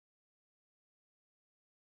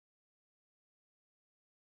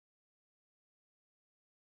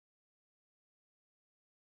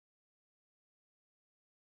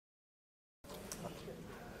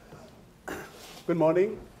Good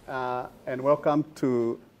morning and welcome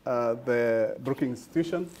to the Brookings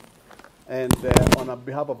Institution. And on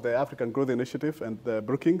behalf of the African Growth Initiative and the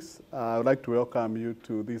Brookings, I would like to welcome you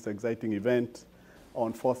to this exciting event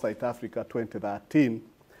on Foresight Africa 2013.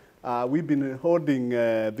 We've been holding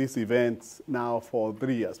these events now for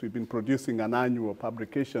 3 years. We've been producing an annual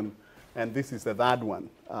publication, and this is the third one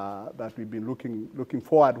that we've been looking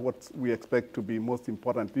forward what we expect to be most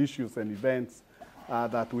important issues and events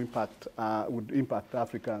that would impact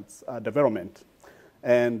Africa's development.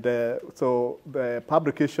 And so the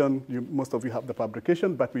publication, most of you have the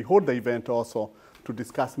publication, but we hold the event also to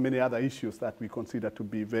discuss many other issues that we consider to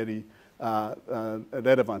be very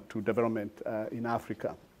relevant to development in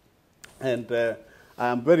Africa. And I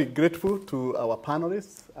am very grateful to our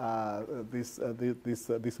panelists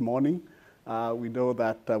this morning. We know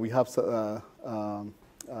that we have a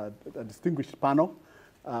distinguished panel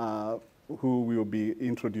who will be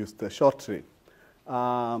introduced shortly.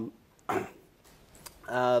 The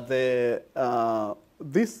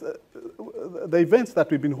events that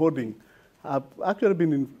we've been holding have actually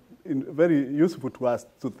been very useful to us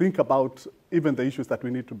to think about even the issues that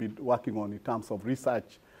we need to be working on in terms of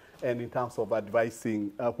research and in terms of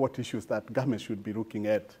advising what issues that government should be looking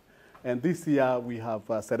at. And this year we have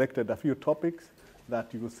selected a few topics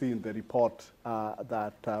that you will see in the report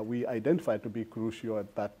that we identified to be crucial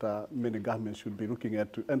that many governments should be looking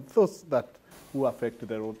at, and those that will affect the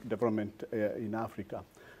development in Africa.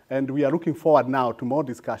 And we are looking forward now to more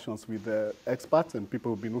discussions with experts and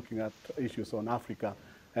people who have been looking at issues on Africa,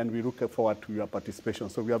 and we look forward to your participation.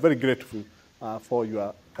 So we are very grateful for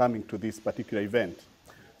your coming to this particular event.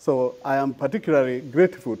 So I am particularly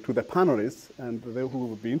grateful to the panelists and they who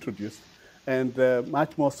will be introduced, and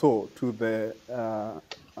much more so to the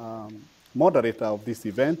moderator of this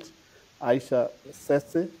event, Aisha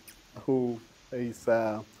Sese, who is,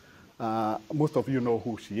 most of you know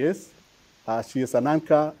who she is. She is an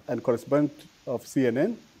anchor and correspondent of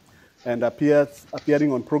CNN and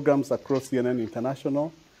appearing on programs across CNN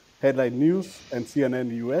International, Headline News, and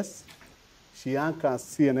CNN US. She anchors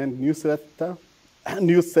CNN News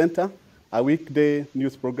Center, a weekday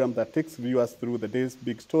news program that takes viewers through the day's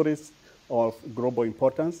big stories of global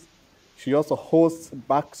importance. She also hosts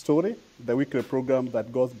Backstory, the weekly program that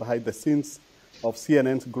goes behind the scenes of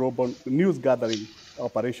CNN's global news gathering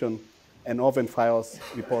operation and often files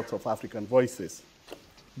reports of African voices.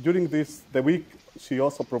 During the week, she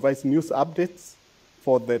also provides news updates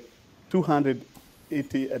for the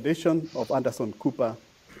 280 edition of Anderson Cooper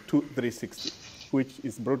 360, which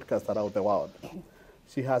is broadcast around the world.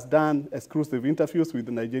 She has done exclusive interviews with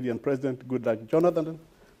the Nigerian President Goodluck Jonathan,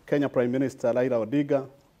 Kenya Prime Minister Raila Odinga,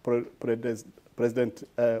 President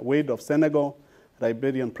Wade of Senegal,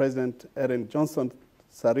 Liberian President Ellen Johnson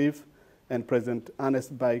Sirleaf, and President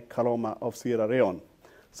Ernest Bai Koroma of Sierra Leone.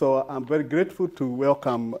 So I'm very grateful to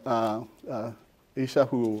welcome Aisha,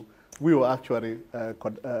 who will actually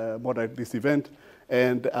moderate this event.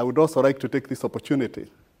 And I would also like to take this opportunity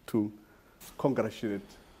to congratulate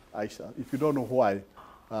Aisha. If you don't know why,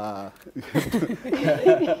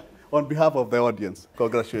 on behalf of the audience,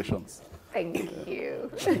 congratulations. Thank you.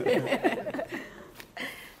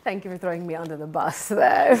 Thank you for throwing me under the bus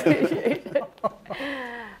there. Appreciate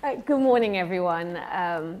it. Good morning, everyone.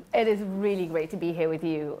 It is really great to be here with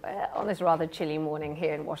you on this rather chilly morning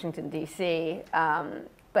here in Washington, D.C.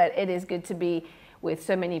 But it is good to be with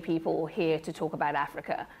so many people here to talk about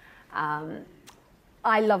Africa.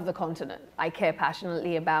 I love the continent. I care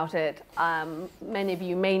passionately about it. Many of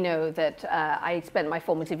you may know that I spent my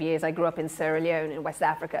formative years, I grew up in Sierra Leone in West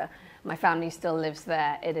Africa. My family still lives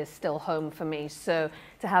there. It is still home for me. So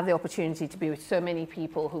to have the opportunity to be with so many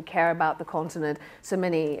people who care about the continent, so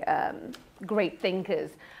many great thinkers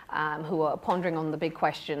who are pondering on the big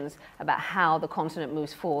questions about how the continent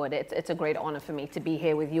moves forward, it's a great honor for me to be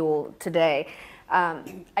here with you all today.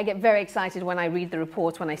 I get very excited when I read the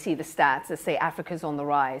reports, when I see the stats that say Africa's on the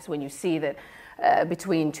rise, when you see that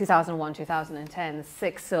between 2001 2010,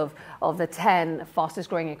 6 of the 10 fastest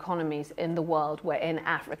growing economies in the world were in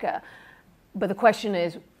Africa. But the question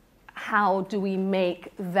is, how do we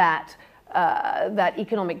make that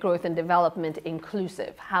economic growth and development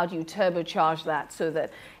inclusive? How do you turbocharge that so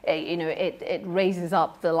that it raises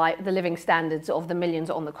up the living standards of the millions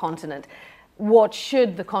on the continent? What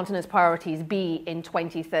should the continent's priorities be in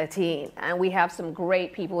 2013? And we have some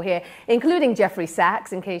great people here, including Jeffrey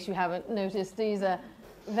Sachs, in case you haven't noticed. These are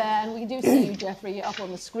there, and we do see you, Jeffrey, up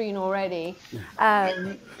on the screen already.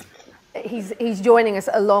 He's joining us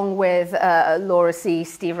along with Laura C.,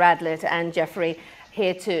 Steve Radlett, and Jeffrey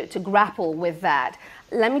here to grapple with that.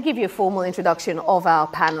 Let me give you a formal introduction of our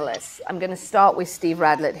panelists. I'm going to start with Steve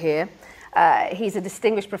Radlett here. He's a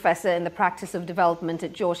distinguished professor in the practice of development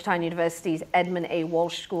at Georgetown University's Edmund A.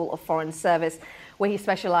 Walsh School of Foreign Service, where he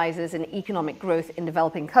specializes in economic growth in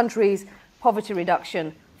developing countries, poverty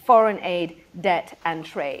reduction, foreign aid, debt, and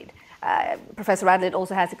trade. Professor Radlett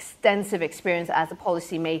also has extensive experience as a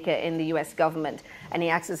policymaker in the US government, and he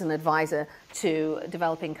acts as an advisor to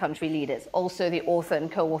developing country leaders. Also the author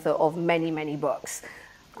and co-author of many, many books.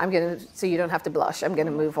 So you don't have to blush, I'm going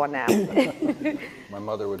to move on now. My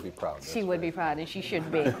mother would be proud. She would be proud, and she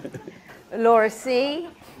should be. Laura C.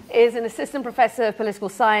 is an assistant professor of political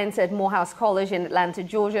science at Morehouse College in Atlanta,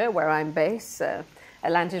 Georgia, where I'm based.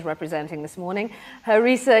 Atlanta is representing this morning. Her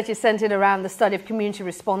research is centered around the study of community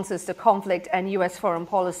responses to conflict and US foreign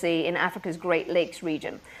policy in Africa's Great Lakes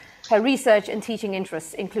region. Her research and teaching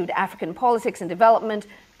interests include African politics and development,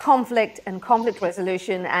 conflict and conflict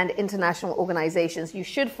resolution, and international organizations. You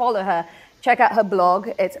should follow her. Check out her blog.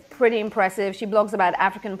 It's pretty impressive. She blogs about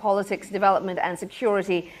African politics, development, and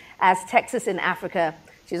security as Texas in Africa.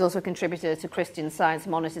 She's also a contributor to Christian Science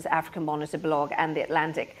Monitor's African Monitor blog and The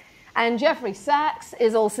Atlantic. And Jeffrey Sachs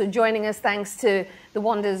is also joining us thanks to the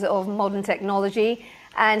wonders of modern technology.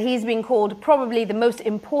 And he's been called probably the most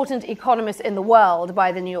important economist in the world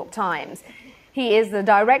by the New York Times. He is the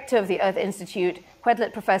director of the Earth Institute,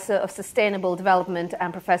 Quedlett Professor of Sustainable Development,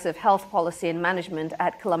 and Professor of Health Policy and Management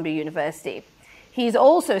at Columbia University. He's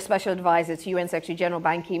also a special advisor to UN Secretary General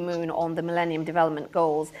Ban Ki-moon on the Millennium Development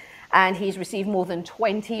Goals. And he's received more than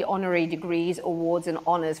 20 honorary degrees, awards, and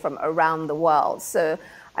honors from around the world. So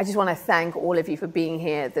I just want to thank all of you for being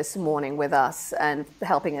here this morning with us and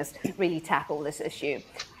helping us really tackle this issue.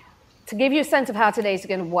 To give you a sense of how today's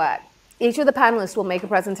going to work, each of the panelists will make a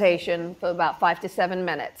presentation for about 5 to 7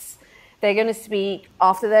 minutes. They're going to speak.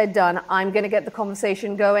 After they're done, I'm going to get the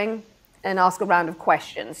conversation going and ask a round of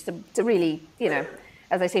questions to really,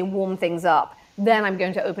 as I say, warm things up. Then I'm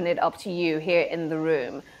going to open it up to you here in the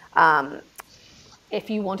room. If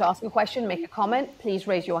you want to ask a question, make a comment, please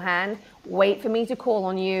raise your hand. Wait for me to call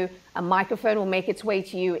on you. A microphone will make its way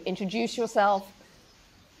to you. Introduce yourself,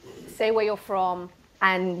 say where you're from,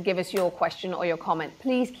 and give us your question or your comment.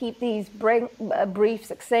 Please keep these brief,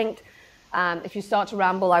 succinct. If you start to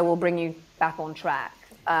ramble, I will bring you back on track.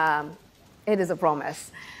 It is a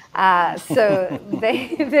promise. So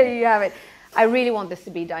there you have it. I really want this to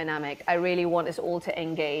be dynamic. I really want us all to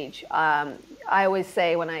engage. I always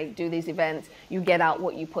say when I do these events, you get out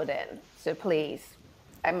what you put in. So please,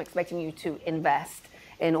 I'm expecting you to invest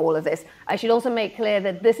in all of this. I should also make clear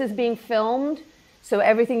that this is being filmed, so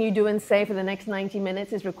everything you do and say for the next 90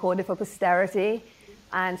 minutes is recorded for posterity,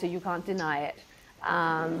 and so you can't deny it.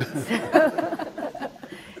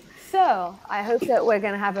 So I hope that we're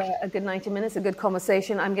going to have a good 90 minutes, a good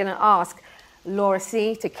conversation. I'm going to ask Laura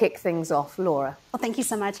C. to kick things off. Laura. Well, thank you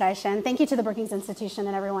so much, Aisha, and thank you to the Brookings Institution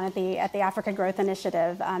and everyone at the Africa Growth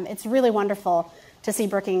Initiative. It's really wonderful to see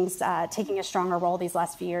Brookings taking a stronger role these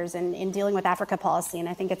last few years in dealing with Africa policy, and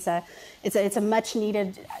I think it's a much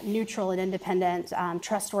needed, neutral and independent,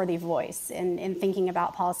 trustworthy voice in thinking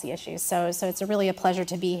about policy issues. So it's really a pleasure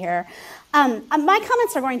to be here. My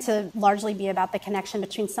comments are going to largely be about the connection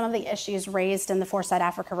between some of the issues raised in the Foresight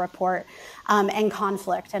Africa report and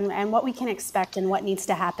conflict, and what we can expect and what needs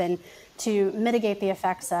to happen to mitigate the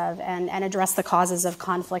effects of and address the causes of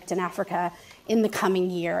conflict in Africa in the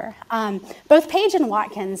coming year. Both Page and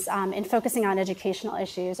Watkins, in focusing on educational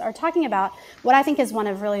issues, are talking about what I think is one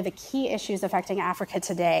of really the key issues affecting Africa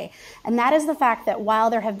today. And that is the fact that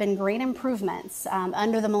while there have been great improvements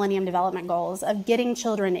under the Millennium Development Goals of getting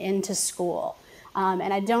children into school,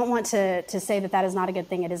 and I don't want to say that is not a good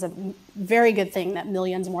thing. It is a very good thing that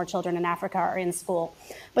millions more children in Africa are in school,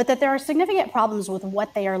 but that there are significant problems with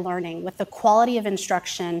what they are learning, with the quality of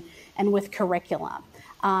instruction, and with curriculum.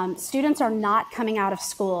 Students are not coming out of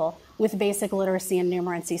school with basic literacy and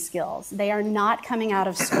numeracy skills. They are not coming out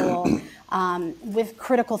of school with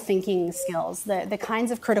critical thinking skills, the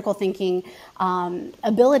kinds of critical thinking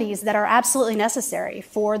abilities that are absolutely necessary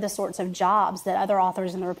for the sorts of jobs that other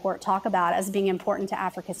authors in the report talk about as being important to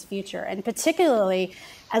Africa's future. And particularly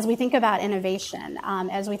as we think about innovation,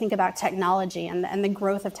 as we think about technology and the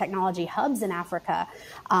growth of technology hubs in Africa,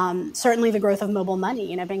 certainly the growth of mobile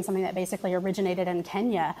money, being something that basically originated in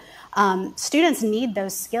Kenya, students need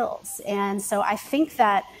those skills. And so I think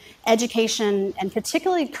that education, and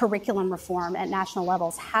particularly curriculum reform at national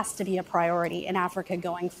levels, has to be a priority in Africa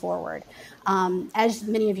going forward. As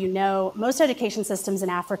many of you know, most education systems in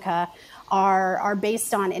Africa are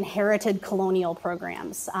based on inherited colonial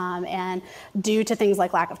programs. And due to things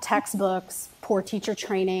like lack of textbooks, poor teacher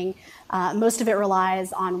training, most of it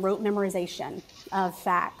relies on rote memorization of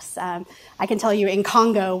facts. I can tell you in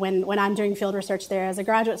Congo, when I'm doing field research there as a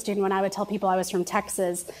graduate student, when I would tell people I was from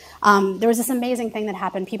Texas, there was this amazing thing that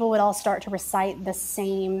happened. People would all start to recite the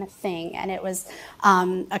same thing, and it was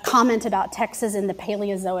a comment about Texas in the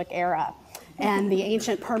Paleozoic era and the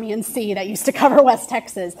ancient Permian Sea that used to cover West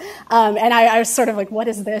Texas. And I was sort of like, what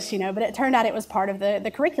is this, But it turned out it was part of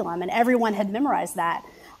the curriculum, and everyone had memorized that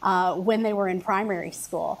when they were in primary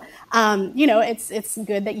school. It's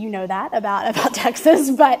good that you know that about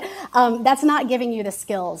Texas, but that's not giving you the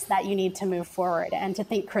skills that you need to move forward and to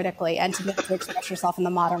think critically and to be able to express yourself in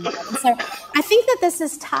the modern world. And so I think that this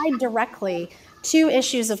is tied directly to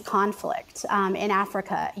issues of conflict in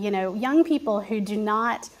Africa. Young people who do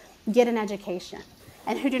not get an education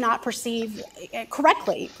and who do not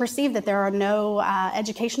correctly perceive that there are no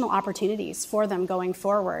educational opportunities for them going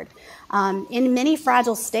forward. In many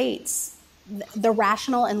fragile states, the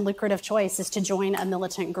rational and lucrative choice is to join a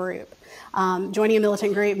militant group. Joining a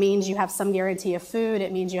militant group means you have some guarantee of food.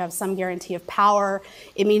 It means you have some guarantee of power.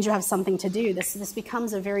 It means you have something to do. This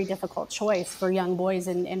becomes a very difficult choice for young boys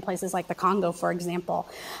in places like the Congo, for example.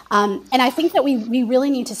 And I think that we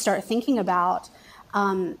really need to start thinking about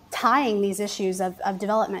tying these issues of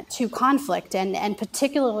development to conflict, and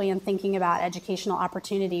particularly in thinking about educational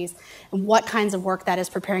opportunities and what kinds of work that is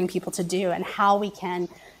preparing people to do and how we can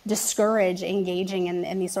discourage engaging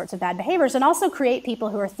in these sorts of bad behaviors, and also create people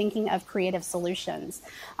who are thinking of creative solutions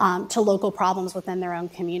to local problems within their own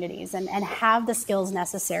communities, and have the skills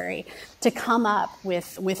necessary to come up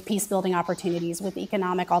with peace-building opportunities, with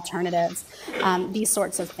economic alternatives, these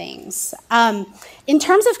sorts of things. In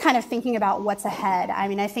terms of kind of thinking about what's ahead,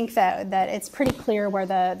 I think that it's pretty clear where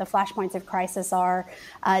the flashpoints of crisis are.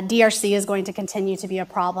 DRC is going to continue to be a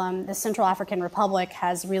problem. The Central African Republic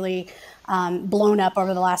has really blown up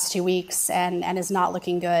over the last 2 weeks and is not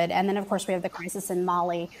looking good. And then, of course, we have the crisis in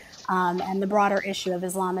Mali and the broader issue of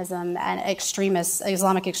Islamism and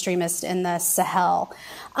Islamic extremists in the Sahel.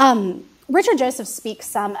 Richard Joseph speaks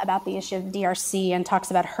some about the issue of DRC and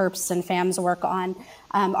talks about Herbst's and Pham's work on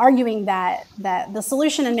arguing that the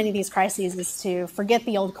solution in many of these crises is to forget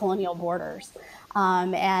the old colonial borders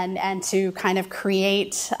and to kind of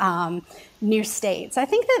create new states. I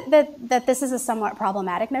think that this is a somewhat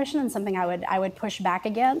problematic notion and something I would push back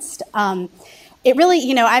against. It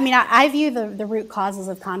really, I view the root causes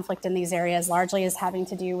of conflict in these areas largely as having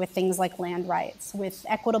to do with things like land rights, with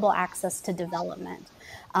equitable access to development.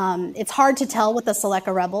 It's hard to tell what the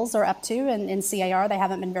Seleka rebels are up to in CAR. They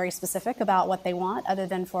haven't been very specific about what they want, other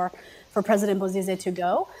than for President Bozizé to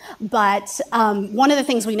go. But one of the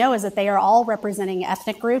things we know is that they are all representing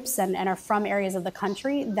ethnic groups and are from areas of the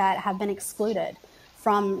country that have been excluded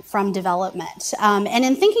from development. And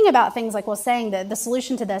in thinking about things like, saying that the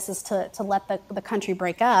solution to this is to let the country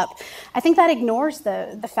break up, I think that ignores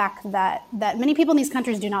the fact that many people in these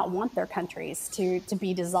countries do not want their countries to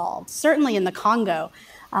be dissolved. Certainly in the Congo,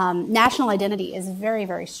 national identity is very,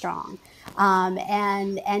 very strong.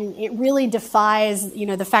 And it really defies,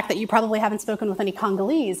 the fact that you probably haven't spoken with any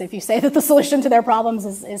Congolese if you say that the solution to their problems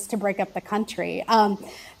is to break up the country.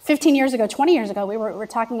 15 years ago, 20 years ago, we were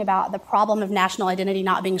talking about the problem of national identity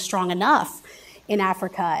not being strong enough in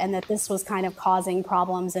Africa, and that this was kind of causing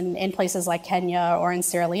problems in places like Kenya or in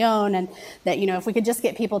Sierra Leone, and that, if we could just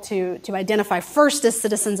get people to identify first as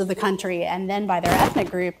citizens of the country and then by their ethnic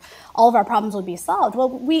group, all of our problems would be solved. Well,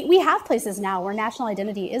 we have places now where national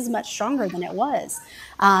identity is much stronger than it was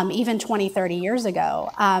even 20, 30 years ago.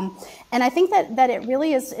 And I think that it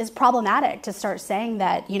really is problematic to start saying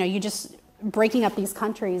that, you just breaking up these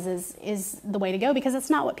countries is the way to go, because it's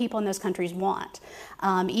not what people in those countries want,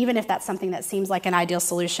 even if that's something that seems like an ideal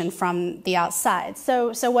solution from the outside.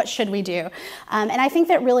 So what should we do? And I think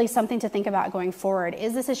that really something to think about going forward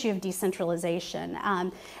is this issue of decentralization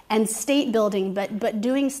and state building, but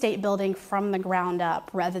doing state building from the ground up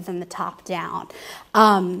rather than the top down.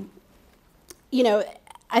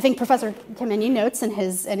 I think Professor Kameni notes in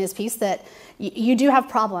his piece that you do have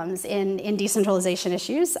problems in decentralization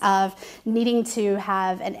issues of needing to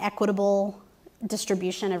have an equitable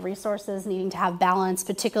distribution of resources, needing to have balance,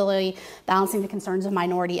 particularly balancing the concerns of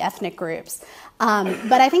minority ethnic groups.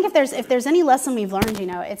 But I think if there's any lesson we've learned,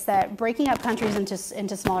 it's that breaking up countries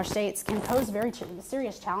into smaller states can pose very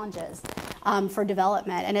serious challenges for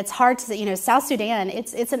development. And it's hard to say, South Sudan,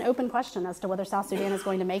 it's an open question as to whether South Sudan is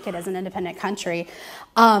going to make it as an independent country.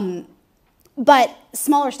 But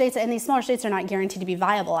smaller states, and these smaller states are not guaranteed to be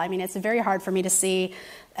viable. I mean, it's very hard for me to see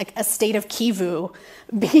a state of Kivu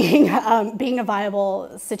being a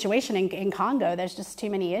viable situation in Congo. There's just too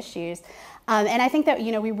many issues. And I think that,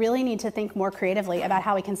 we really need to think more creatively about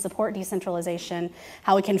how we can support decentralization,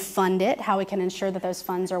 how we can fund it, how we can ensure that those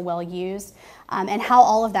funds are well used, and how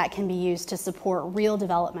all of that can be used to support real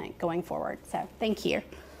development going forward. So thank you.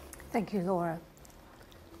 Thank you, Laura.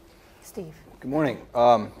 Steve. Good morning.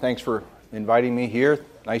 Thanks for inviting me here.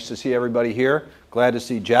 Nice to see everybody here. Glad to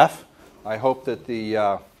see Jeff. I hope that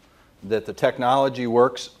the technology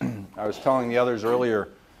works. I was telling the others earlier,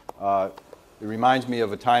 it reminds me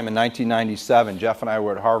of a time in 1997. Jeff and I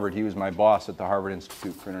were at Harvard. He was my boss at the Harvard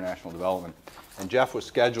Institute for International Development. And Jeff was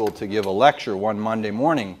scheduled to give a lecture one Monday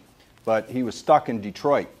morning, but he was stuck in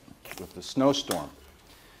Detroit with the snowstorm.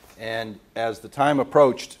 And as the time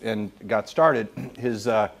approached and got started, his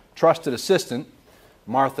trusted assistant,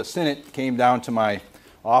 Martha Sinnott, came down to my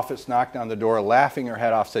office, knocked on the door, laughing her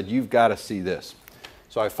head off, said, "You've got to see this."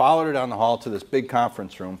 So I followed her down the hall to this big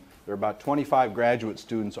conference room. There were about 25 graduate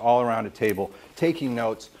students all around a table, taking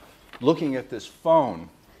notes, looking at this phone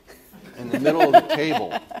in the middle of the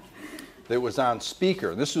table that was on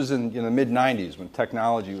speaker. This was in the mid-90s when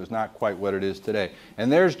technology was not quite what it is today.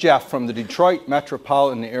 And there's Jeff from the Detroit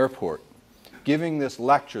Metropolitan Airport giving this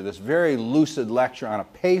lecture, this very lucid lecture on a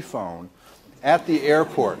payphone at the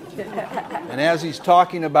airport. And as he's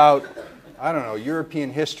talking about, I don't know,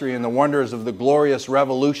 European history and the wonders of the glorious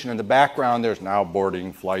revolution in the background, there's now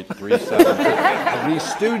boarding flight 37. And these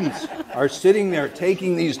students are sitting there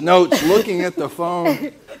taking these notes, looking at the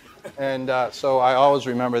phone. And so I always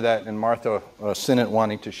remember that, and Martha Sinnott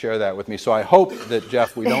wanting to share that with me. So I hope that,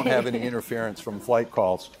 Jeff, we don't have any interference from flight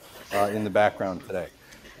calls in the background today.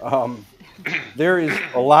 There is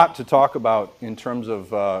a lot to talk about in terms of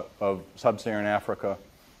sub-Saharan Africa.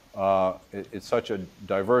 It's such a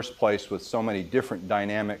diverse place with so many different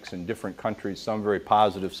dynamics in different countries, some very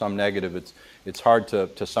positive, some negative. It's hard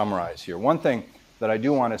to summarize here. One thing that I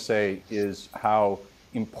do want to say is how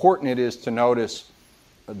important it is to notice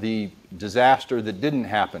the disaster that didn't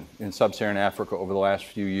happen in sub-Saharan Africa over the last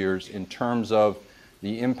few years in terms of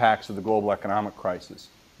the impacts of the global economic crisis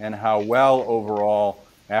and how well overall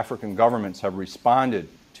African governments have responded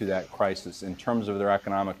to that crisis in terms of their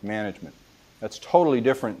economic management. That's totally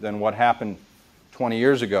different than what happened 20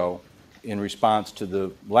 years ago in response to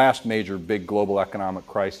the last major big global economic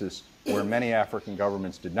crisis, where many African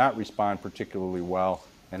governments did not respond particularly well,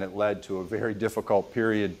 and it led to a very difficult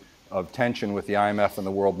period of tension with the IMF and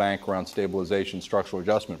the World Bank around stabilization structural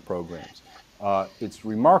adjustment programs. It's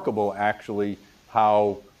remarkable, actually,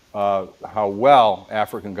 how well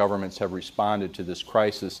African governments have responded to this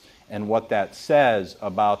crisis and what that says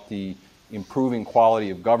about the improving quality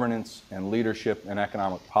of governance and leadership and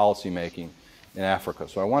economic policy making in Africa.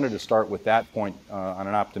 So I wanted to start with that point on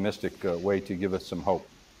an optimistic way to give us some hope.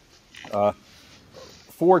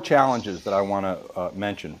 4 challenges that I want to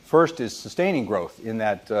mention. First is sustaining growth in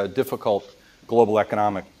that difficult global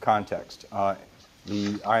economic context.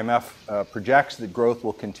 The IMF projects that growth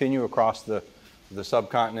will continue across the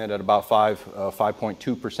subcontinent at about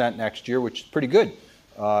 5.2% next year, which is pretty good.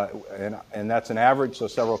 And that's an average, so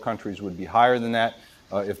several countries would be higher than that.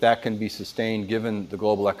 If that can be sustained given the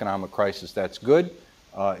global economic crisis, that's good.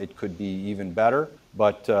 It could be even better,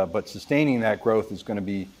 but sustaining that growth is going to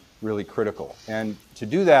be really critical. And to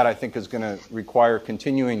do that, I think, is going to require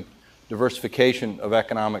continuing diversification of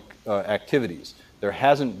economic activities. There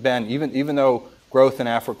hasn't been, even though growth in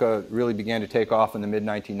Africa really began to take off in the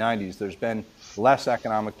mid-1990s, there's been less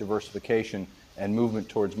economic diversification and movement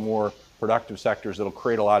towards more productive sectors that will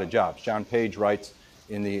create a lot of jobs. John Page writes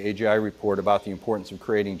in the AGI report about the importance of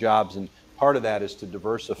creating jobs, and part of that is to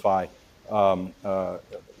diversify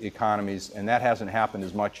economies, and that hasn't happened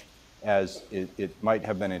as much as it might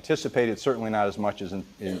have been anticipated, certainly not as much as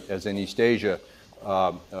in East Asia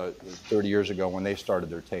 30 years ago when they started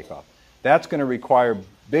their takeoff. That's going to require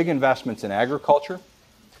big investments in agriculture,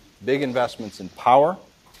 big investments in power,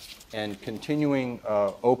 and continuing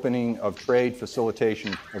opening of trade,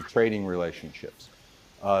 facilitation of trading relationships.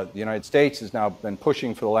 The United States has now been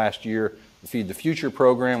pushing for the last year the Feed the Future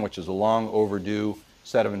program, which is a long overdue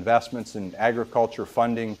set of investments in agriculture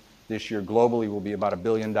funding. This year globally will be about $1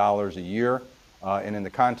 billion a year. And in the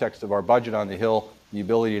context of our budget on the Hill, the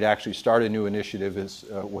ability to actually start a new initiative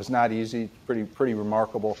was not easy, pretty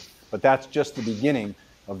remarkable. But that's just the beginning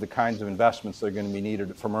of the kinds of investments that are going to be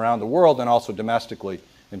needed from around the world and also domestically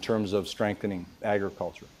in terms of strengthening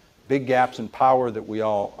agriculture. Big gaps in power that we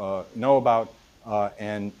all know about,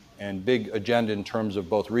 and big agenda in terms of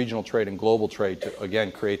both regional trade and global trade to, again,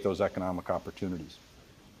 create those economic opportunities.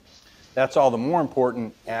 That's all the more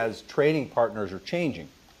important as trading partners are changing.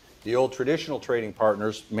 The old traditional trading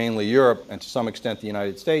partners, mainly Europe and to some extent the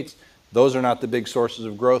United States, those are not the big sources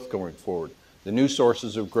of growth going forward. The new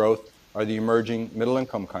sources of growth are the emerging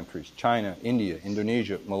middle-income countries, China, India,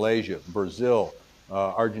 Indonesia, Malaysia, Brazil,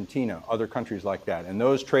 Argentina, other countries like that. And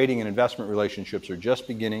those trading and investment relationships are just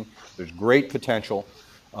beginning. There's great potential,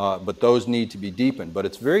 but those need to be deepened. But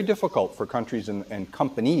it's very difficult for countries and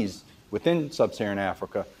companies within sub-Saharan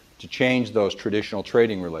Africa to change those traditional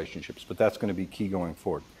trading relationships, but that's going to be key going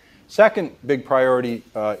forward. Second big priority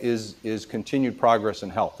is continued progress in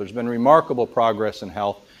health. There's been remarkable progress in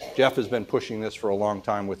health. Jeff has been pushing this for a long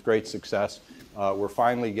time with great success. We're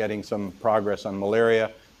finally getting some progress on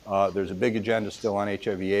malaria. There's a big agenda still on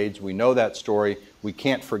HIV/AIDS. We know that story. We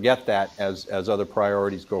can't forget that as other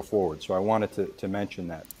priorities go forward. So I wanted to mention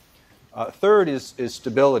that. Third is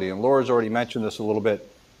stability, and Laura's already mentioned this a little bit,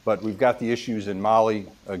 but we've got the issues in Mali,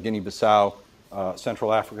 Guinea-Bissau,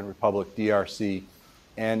 Central African Republic, DRC,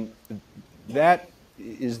 and that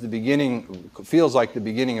is the beginning, feels like the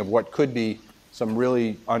beginning of what could be some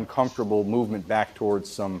really uncomfortable movement back towards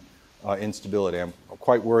some instability. I'm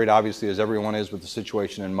quite worried, obviously, as everyone is with the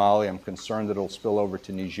situation in Mali. I'm concerned that it'll spill over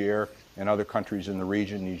to Niger and other countries in the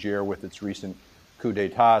region. Niger, with its recent coup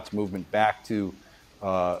d'etat, its movement back to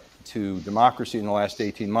democracy in the last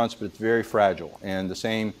 18 months, but it's very fragile. And the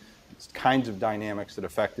same kinds of dynamics that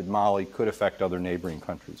affected Mali could affect other neighboring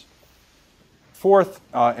countries. Fourth,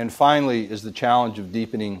 and finally, is the challenge of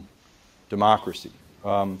deepening democracy.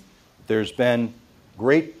 There's been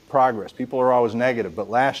great progress. People are always negative, but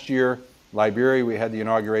last year, Liberia, we had the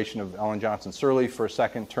inauguration of Ellen Johnson Sirleaf for a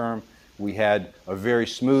second term. We had a very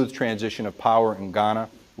smooth transition of power in Ghana,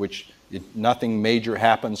 which nothing major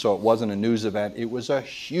happened, so it wasn't a news event. It was a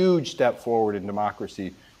huge step forward in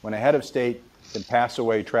democracy. When a head of state can pass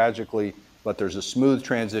away tragically, but there's a smooth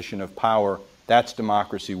transition of power, that's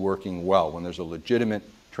democracy working well, when there's a legitimate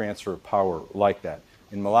transfer of power like that.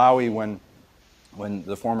 In Malawi, when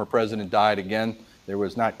the former president died again, there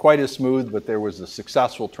was not quite as smooth, but there was a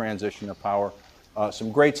successful transition of power.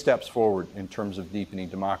 Some great steps forward in terms of deepening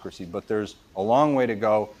democracy, but there's a long way to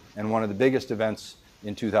go, and one of the biggest events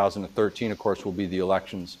in 2013, of course, will be the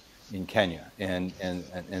elections in Kenya, and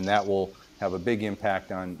that will have a big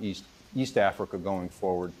impact on East Africa going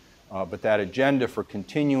forward. But that agenda for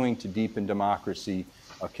continuing to deepen democracy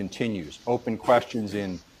continues. Open questions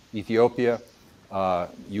in Ethiopia,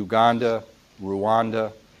 Uganda,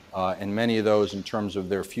 Rwanda, and many of those in terms of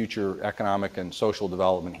their future economic and social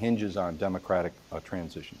development hinges on democratic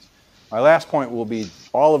transitions. My last point will be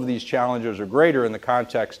all of these challenges are greater in the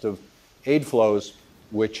context of aid flows,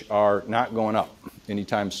 which are not going up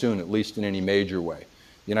anytime soon, at least in any major way.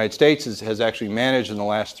 The United States has actually managed in the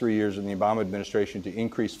last 3 years in the Obama administration to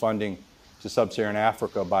increase funding to sub-Saharan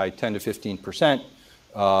Africa by 10 to 15%,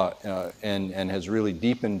 and has really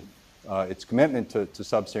deepened its commitment to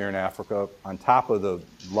sub-Saharan Africa on top of the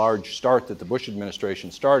large start that the Bush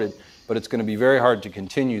administration started, but it's going to be very hard to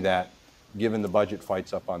continue that given the budget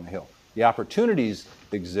fights up on the Hill. The opportunities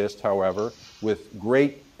exist, however, with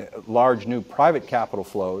great large new private capital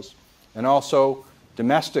flows and also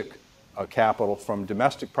domestic capital from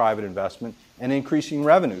domestic private investment and increasing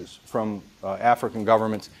revenues from African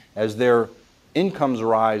governments as their incomes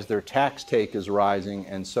rise, their tax take is rising,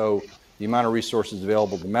 and so the amount of resources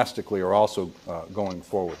available domestically are also going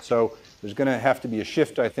forward. So there's going to have to be a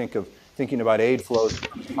shift, I think, of thinking about aid flows,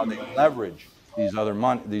 how they leverage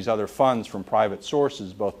these other funds from private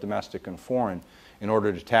sources, both domestic and foreign, in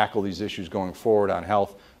order to tackle these issues going forward on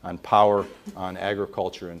health, on power, on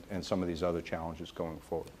agriculture, and some of these other challenges going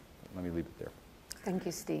forward. Let me leave it there. Thank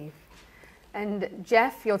you, Steve. And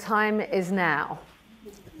Jeff, your time is now.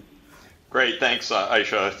 Great, thanks,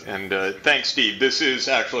 Aisha, and thanks, Steve. This is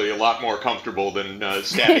actually a lot more comfortable than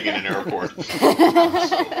standing in an airport. So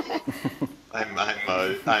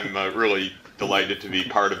I'm really delighted to be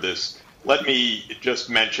part of this. Let me just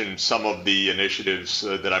mention some of the initiatives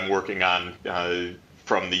that I'm working on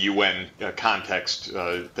from the UN context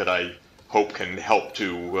that I hope can help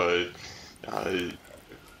to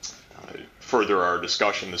further our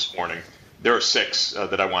discussion this morning. There are 6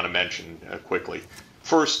 that I want to mention quickly.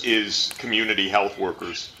 First is community health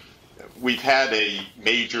workers. We've had a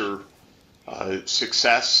major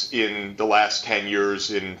success in the last 10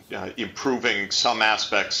 years in improving some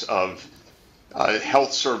aspects of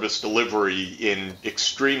health service delivery in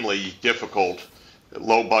extremely difficult,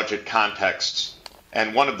 low-budget contexts.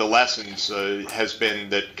 And one of the lessons has been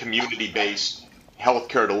that community-based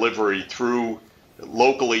healthcare delivery through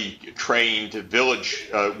locally trained village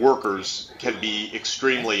workers can be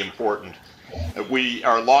extremely important. We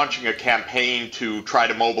are launching a campaign to try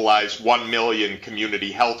to mobilize 1 million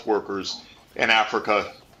community health workers in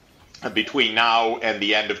Africa between now and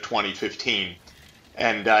the end of 2015.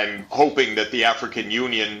 And I'm hoping that the African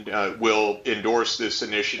Union will endorse this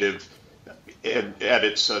initiative at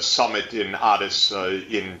its summit in Addis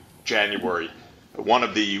in January. One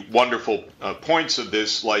of the wonderful points of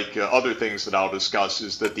this, like other things that I'll discuss,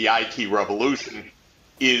 is that the IT revolution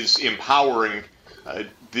is empowering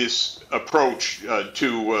this approach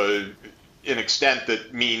to an extent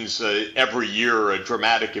that means every year a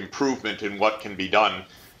dramatic improvement in what can be done.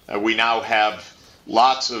 We now have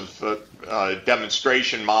lots of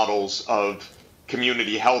demonstration models of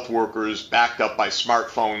community health workers backed up by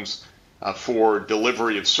smartphones for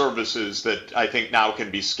delivery of services that I think now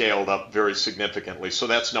can be scaled up very significantly. So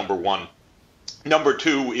that's number one. Number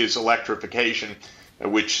two is electrification,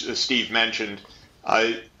 which Steve mentioned.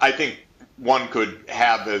 I think one could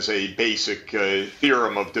have as a basic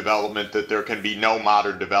theorem of development that there can be no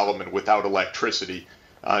modern development without electricity,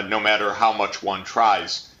 no matter how much one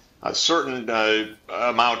tries. A certain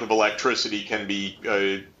amount of electricity can be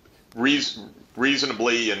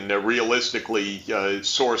reasonably and realistically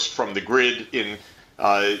sourced from the grid in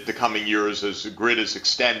the coming years. As the grid is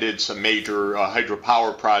extended, some major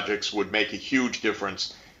hydropower projects would make a huge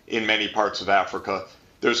difference in many parts of Africa.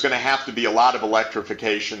 There's going to have to be a lot of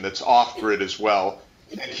electrification that's off-grid as well.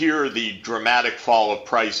 And here the dramatic fall of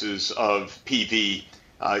prices of PV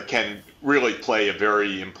can really play a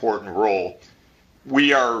very important role.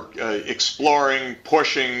 We are exploring,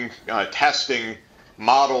 pushing, testing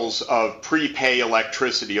models of prepay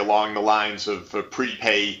electricity along the lines of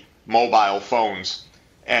prepay mobile phones.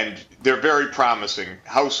 And they're very promising.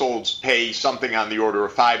 Households pay something on the order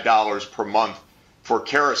of $5 per month for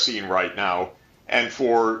kerosene right now. And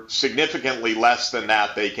for significantly less than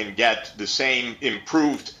that, they can get the same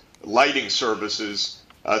improved lighting services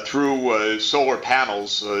through solar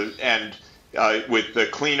panels and with the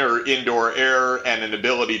cleaner indoor air and an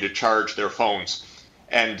ability to charge their phones.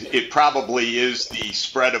 And it probably is the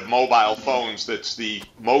spread of mobile phones that's the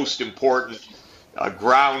most important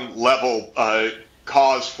ground level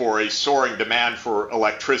cause for a soaring demand for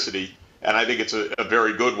electricity. And I think it's a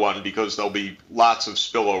very good one because there'll be lots of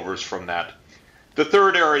spillovers from that. The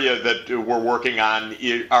third area that we're working on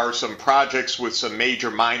are some projects with some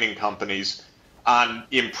major mining companies on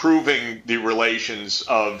improving the relations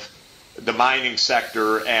of the mining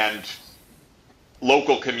sector and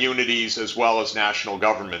local communities as well as national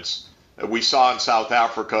governments. We saw in South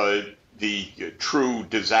Africa the true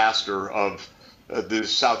disaster of the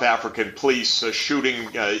South African police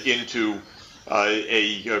shooting into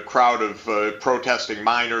a crowd of protesting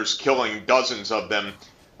miners, killing dozens of them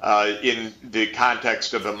in the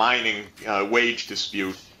context of a mining wage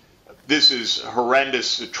dispute. This is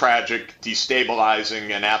horrendous, tragic,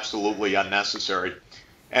 destabilizing, and absolutely unnecessary.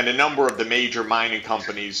 And a number of the major mining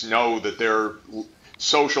companies know that their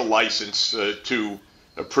social license to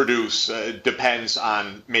produce depends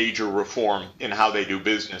on major reform in how they do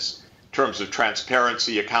business in terms of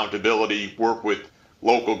transparency, accountability, work with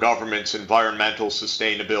local governments, environmental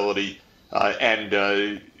sustainability,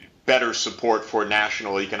 and better support for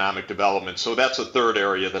national economic development. So that's a third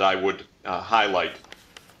area that I would highlight.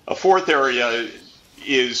 A fourth area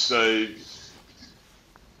is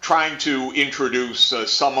trying to introduce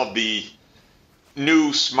some of the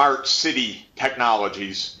new smart city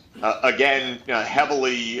technologies, again,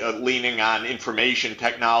 heavily leaning on information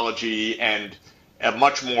technology and a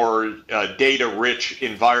much more data-rich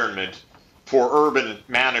environment for urban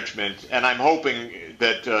management. And I'm hoping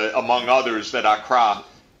that, among others, that Accra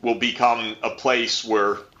will become a place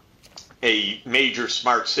where a major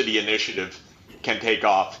smart city initiative can take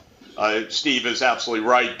off. Steve is absolutely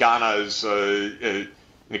right. Ghana is an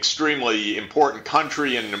extremely important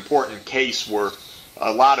country and an important case where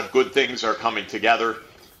a lot of good things are coming together.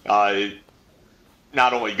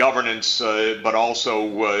 Not only governance, but also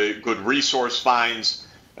good resource finds,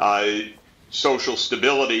 social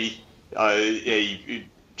stability, a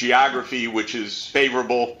geography which is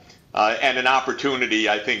favorable, and an opportunity,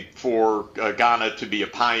 I think, for Ghana to be a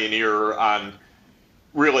pioneer on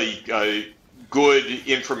really good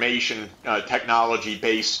information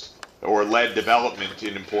technology-based or led development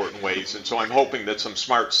in important ways. And so I'm hoping that some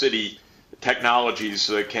smart city technologies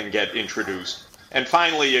can get introduced. And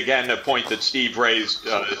finally, again, a point that Steve raised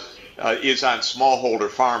is on smallholder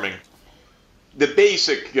farming. The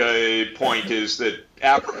basic point is that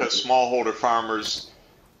Africa's smallholder farmers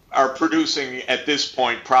are producing at this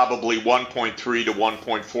point probably 1.3 to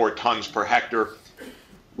 1.4 tons per hectare,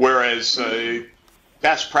 whereas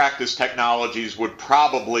best practice technologies would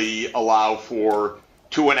probably allow for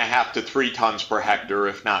 2.5 to 3 tons per hectare,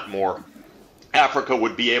 if not more. Africa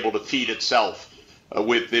would be able to feed itself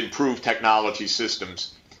with improved technology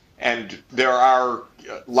systems. And there are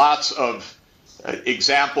lots of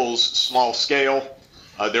examples, small scale.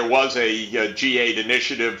 There was a G8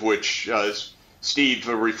 initiative, which Steve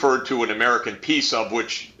referred to an American piece of,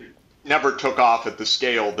 which never took off at the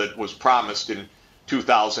scale that was promised in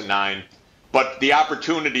 2009. But the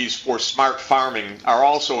opportunities for smart farming are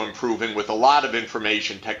also improving with a lot of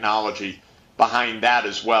information technology behind that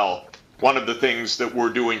as well. One of the things that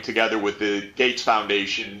we're doing together with the Gates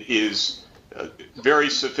Foundation is very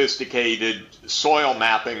sophisticated soil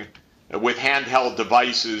mapping with handheld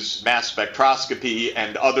devices, mass spectroscopy,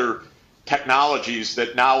 and other technologies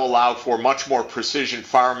that now allow for much more precision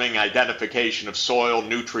farming, identification of soil,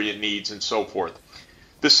 nutrient needs, and so forth.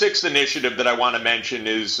 The sixth initiative that I want to mention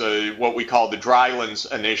is what we call the Drylands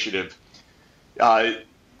Initiative,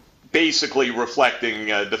 basically reflecting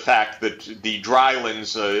the fact that the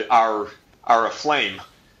drylands are aflame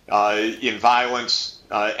in violence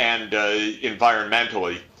and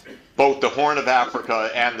environmentally. Both the Horn of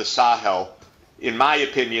Africa and the Sahel, in my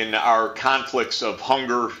opinion, are conflicts of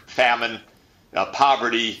hunger, famine,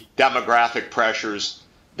 poverty, demographic pressures.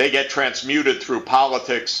 They get transmuted through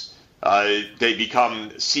politics. They become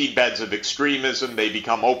seedbeds of extremism. They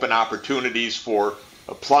become open opportunities for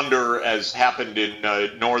plunder, as happened in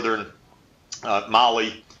northern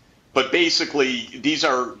Mali. But basically, these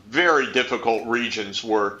are very difficult regions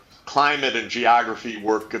where climate and geography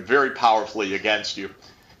work very powerfully against you,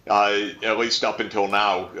 at least up until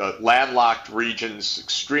now. Landlocked regions,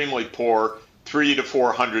 extremely poor, 300 to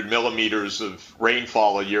 400 millimeters of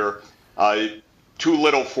rainfall a year, too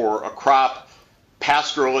little for a crop.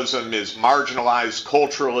 Pastoralism is marginalized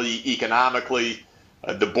culturally, economically.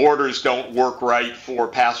 The borders don't work right for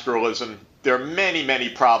pastoralism. There are many, many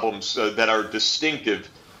problems that are distinctive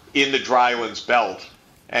in the drylands belt.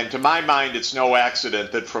 And to my mind, it's no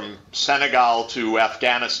accident that from Senegal to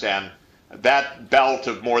Afghanistan, that belt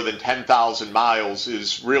of more than 10,000 miles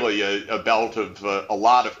is really a belt of a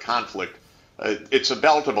lot of conflict. It's a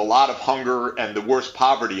belt of a lot of hunger and the worst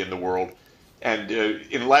poverty in the world. And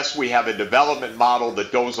unless we have a development model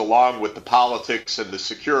that goes along with the politics and the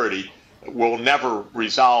security, we'll never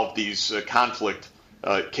resolve these conflict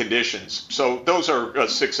conditions. So those are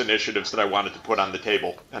 6 initiatives that I wanted to put on the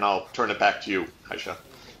table. And I'll turn it back to you, Aisha.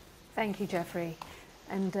 Thank you, Jeffrey.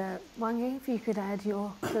 And Wang Yi, if you could add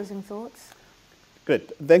your closing thoughts.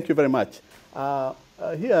 Good. Thank you very much.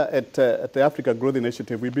 Here at the Africa Growth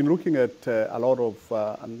Initiative, we've been looking at a lot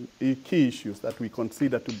of key issues that we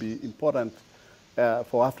consider to be important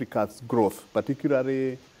for Africa's growth,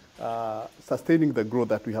 particularly sustaining the growth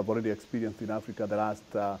that we have already experienced in Africa the last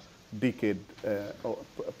decade, or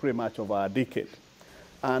pretty much over a decade.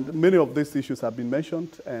 And many of these issues have been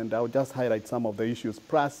mentioned, and I'll just highlight some of the issues,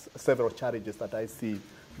 plus several challenges that I see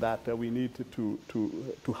that we need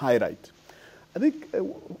to highlight. I think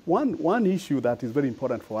one issue that is very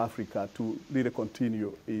important for Africa to really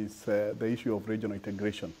continue is the issue of regional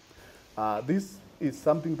integration. This is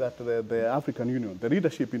something that the African Union, the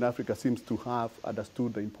leadership in Africa, seems to have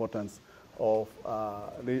understood the importance of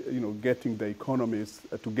getting the economies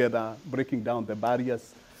together, breaking down the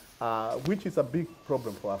barriers, which is a big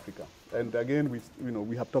problem for Africa. And again,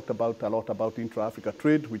 we have talked a lot about intra-Africa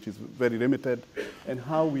trade, which is very limited, and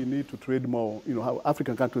how we need to trade more, how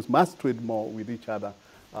African countries must trade more with each other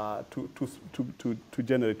to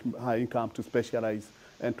generate high income, to specialize,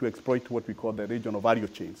 and to exploit what we call the regional value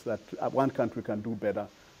chains, that one country can do better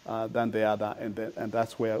than the other, and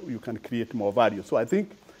that's where you can create more value. So I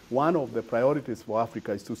think one of the priorities for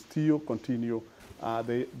Africa is to still continue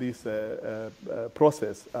this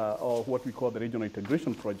process of what we call the regional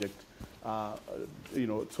integration project,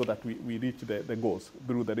 so that we reach the goals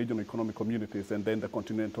through the regional economic communities and then the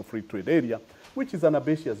continental free trade area, which is an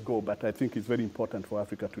ambitious goal, but I think it's very important for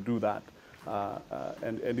Africa to do that,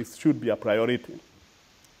 and it should be a priority.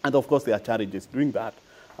 And of course, there are challenges doing that,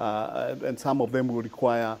 and some of them will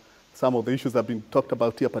require some of the issues that have been talked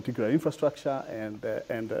about here, particularly infrastructure,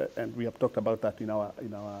 and we have talked about that in our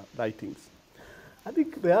writings. I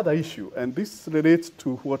think the other issue, and this relates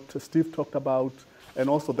to what Steve talked about, and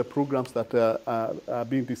also the programs that are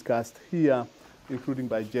being discussed here, including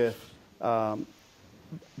by Jeff,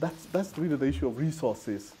 that's really the issue of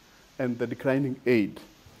resources and the declining aid.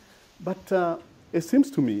 But it seems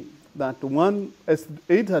to me that as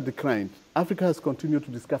aid has declined, Africa has continued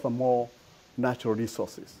to discover more natural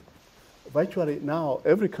resources. Virtually now,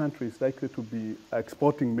 every country is likely to be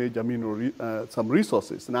exporting major some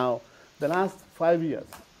resources. Now, the last 5 years,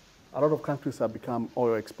 a lot of countries have become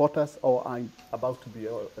oil exporters or are about to be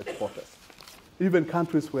oil exporters. even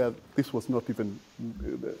countries where this was not even,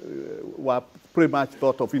 were pretty much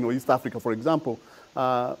thought of, East Africa, for example,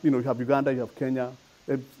 you have Uganda, you have Kenya.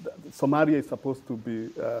 Somalia is supposed to be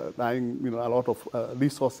buying, a lot of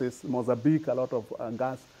resources. Mozambique, a lot of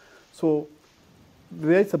gas. So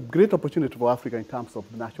there is a great opportunity for Africa in terms of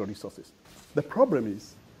natural resources. The problem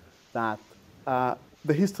is that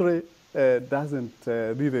the history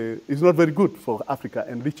is not very good for Africa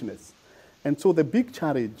and richness. And so the big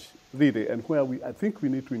challenge, really, and where I think we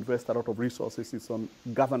need to invest a lot of resources is on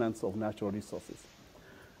governance of natural resources.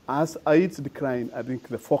 As AIDS decline, I think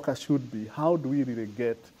the focus should be how do we really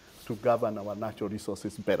get to govern our natural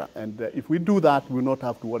resources better. And if we do that, we will not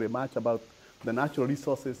have to worry much about the natural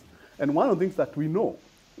resources. And one of the things that we know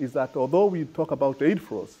is that although we talk about aid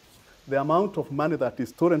flows, the amount of money that is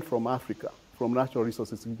stolen from Africa, from natural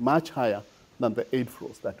resources, is much higher than the aid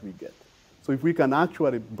flows that we get. So if we can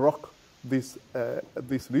actually block these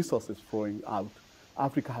resources flowing out,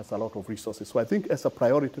 Africa has a lot of resources. So I think as a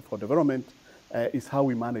priority for development is how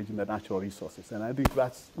we manage the natural resources. And I think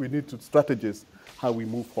we need to strategize how we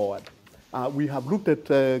move forward. We have looked at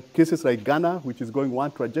cases like Ghana, which is going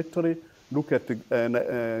one trajectory. Look at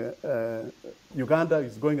Uganda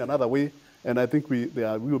is going another way. And I think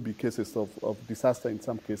there will be cases of disaster in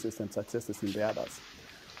some cases and successes in the others.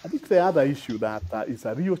 I think the other issue that is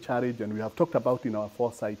a real challenge, and we have talked about in our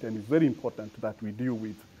foresight, and it's very important that we deal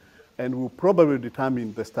with, and will probably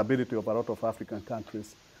determine the stability of a lot of African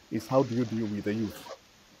countries, is how do you deal with the youth?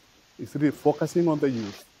 It's really focusing on the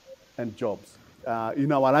youth and jobs.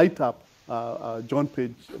 In our write-up, John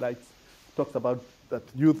Page talks about that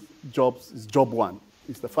youth jobs is job one.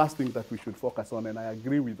 It's the first thing that we should focus on, and I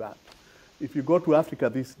agree with that. If you go to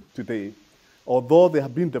Africa today, although there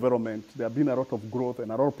have been development, there have been a lot of growth,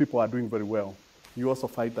 and a lot of people are doing very well, you also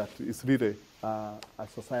find that it's really a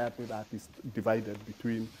society that is divided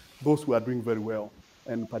between those who are doing very well,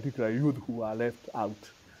 and particularly youth who are left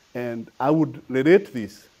out. And I would relate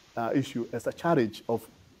this issue as a challenge of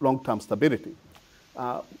long-term stability.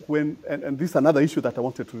 And this is another issue that I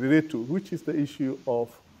wanted to relate to, which is the issue of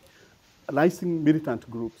licensing militant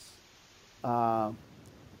groups,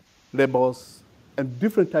 rebels, and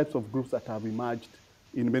different types of groups that have emerged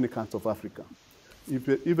in many countries of Africa.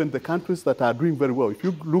 Even the countries that are doing very well, if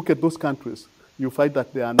you look at those countries, you find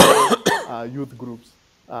that there are now youth groups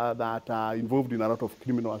that are involved in a lot of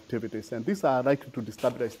criminal activities. And these are likely to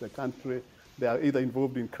destabilize the country. They are either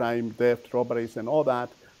involved in crime, theft, robberies, and all that.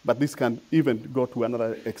 But this can even go to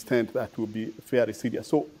another extent that will be fairly serious.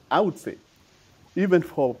 So I would say, even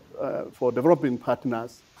for developing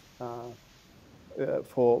partners,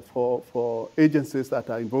 for agencies that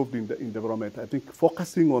are involved in development, I think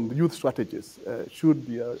focusing on youth strategies should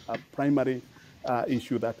be a primary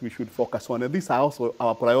issue that we should focus on. And these are also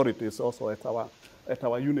our priorities also at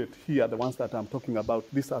our unit here, the ones that I'm talking about.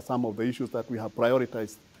 These are some of the issues that we have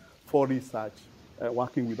prioritized for research,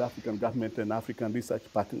 working with African government and African research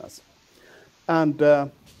partners. And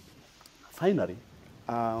finally,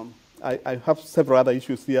 I have several other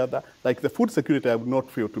issues here, like the food security. I would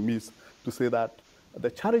not fail to miss to say that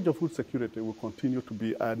the challenge of food security will continue to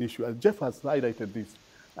be an issue. As Jeff has highlighted this,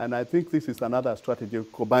 and I think this is another strategy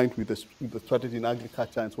combined with the strategy in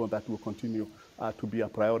agriculture and so on that will continue to be a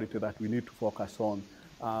priority that we need to focus on,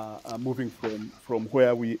 moving from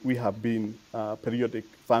where we have been periodic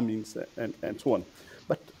farmings and so on.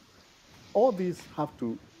 But all these have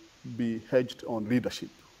to be hedged on leadership.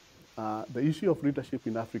 The issue of leadership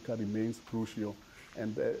in Africa remains crucial.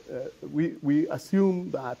 And we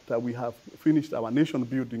assume that we have finished our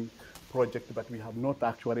nation-building project, but we have not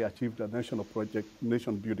actually achieved a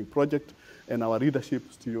nation-building project, and our leadership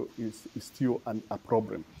is still a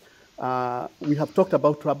problem. We have talked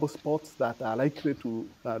about trouble spots that are likely to,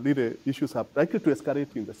 issues are likely to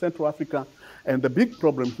escalate in the Central Africa, and the big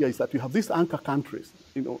problem here is that you have these anchor countries,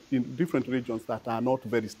 in different regions that are not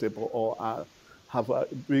very stable or have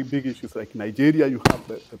big issues like Nigeria. You have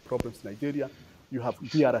the problems in Nigeria. You have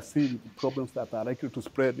DRC problems that are likely to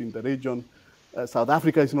spread in the region. South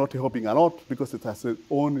Africa is not helping a lot because it has its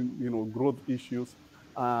own growth issues.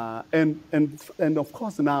 And of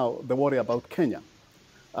course now the worry about Kenya.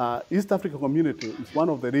 East Africa Community is one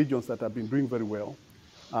of the regions that have been doing very well.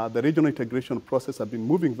 The regional integration process has been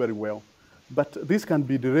moving very well. But this can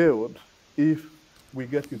be derailed if we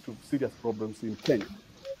get into serious problems in Kenya.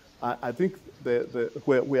 I think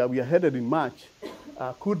where we are headed in March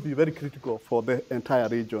could be very critical for the entire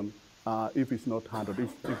region if it's not handled.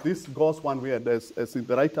 If this goes one way, as in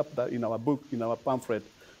the write-up in our book, in our pamphlet,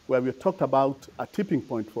 where we talked about a tipping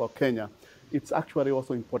point for Kenya, it's actually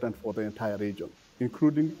also important for the entire region,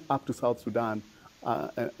 including up to South Sudan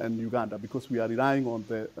and Uganda, because we are relying on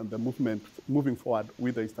the movement moving forward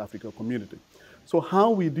with the East African community. So how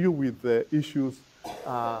we deal with the issues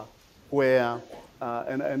where,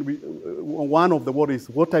 one of the worries,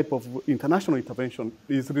 what type of international intervention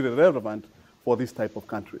is really relevant for this type of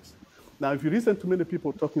countries. Now, if you listen to many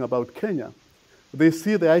people talking about Kenya, they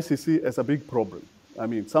see the ICC as a big problem. I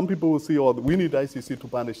mean, some people will say, oh, we need ICC to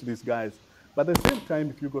punish these guys. But at the same time,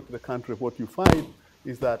 if you go to the country, what you find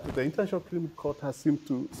is that the International Criminal Court has seemed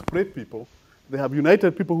to separate people. They have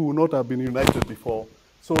united people who would not have been united before.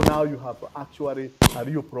 So now you have actually a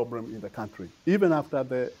real problem in the country. Even after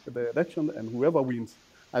the election and whoever wins,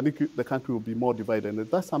 I think the country will be more divided.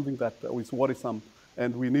 And that's something that is worrisome.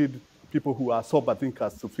 And we need people who are sober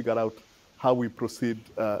thinkers to figure out how we proceed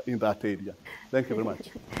in that area. Thank you very much.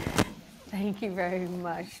 Thank you very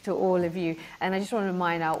much to all of you. And I just want to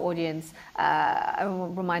remind our audience,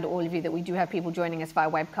 remind all of you that we do have people joining us via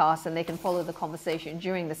webcast, and they can follow the conversation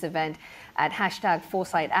during this event at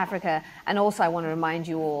 #ForesightAfrica. And also I want to remind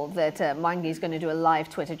you all that Mwangi is going to do a live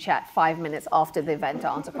Twitter chat 5 minutes after the event to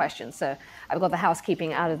answer questions. So I've got the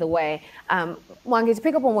housekeeping out of the way. Mwangi, to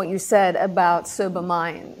pick up on what you said about sober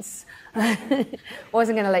minds,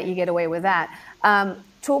 wasn't going to let you get away with that.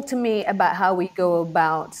 Talk to me about how we go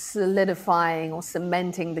about solidifying or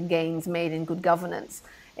cementing the gains made in good governance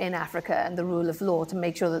in Africa and the rule of law to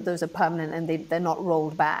make sure that those are permanent and they're not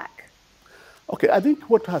rolled back. Okay, I think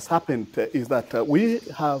what has happened is that we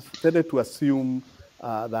have tended to assume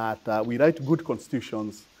that we write good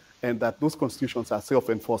constitutions and that those constitutions are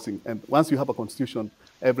self-enforcing. And once you have a constitution,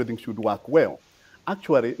 everything should work well.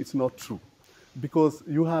 Actually, it's not true. Because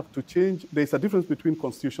you have to change, there's a difference between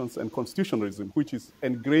constitutions and constitutionalism, which is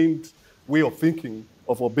ingrained way of thinking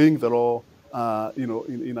of obeying the law,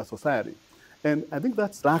 in a society. And I think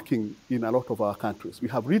that's lacking in a lot of our countries. We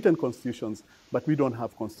have written constitutions, but we don't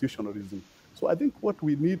have constitutionalism. So I think what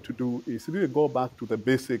we need to do is really go back to the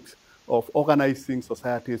basics of organizing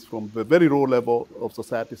societies from the very low level of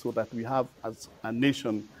society so that we have as a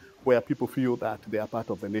nation where people feel that they are part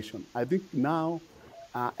of the nation. I think now,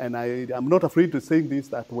 and I'm not afraid to say this,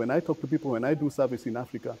 that when I talk to people, when I do service in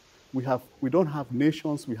Africa, we don't have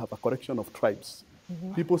nations, we have a collection of tribes.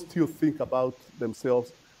 Mm-hmm. People still think about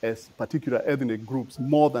themselves as particular ethnic groups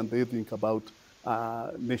more than they think about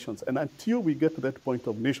nations. And until we get to that point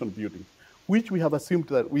of nation building, which we have assumed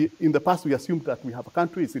that in the past we assumed that we have a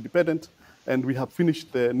country, it's independent, and we have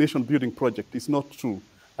finished the nation building project. It's not true.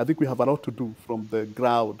 I think we have a lot to do from the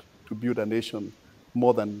ground to build a nation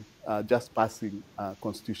more than just passing a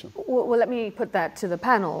constitution. Well, let me put that to the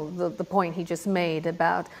panel, the point he just made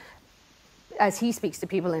about, as he speaks to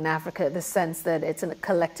people in Africa, the sense that it's a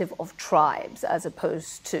collective of tribes as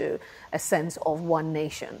opposed to a sense of one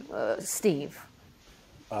nation. Steve?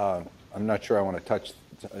 I'm not sure I want to touch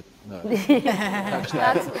Don't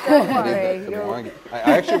worry. I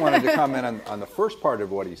actually wanted to comment on the first part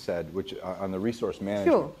of what he said, which on the resource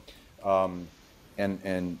management. Sure.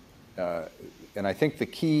 And I think the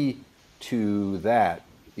key to that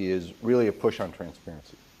is really a push on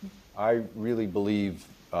transparency. I really believe,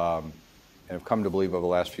 and have come to believe over the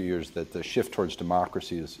last few years, that the shift towards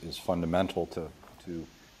democracy is fundamental to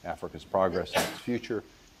Africa's progress and its future,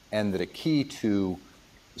 and that a key to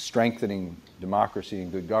strengthening democracy and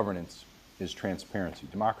good governance is transparency.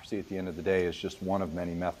 Democracy, at the end of the day, is just one of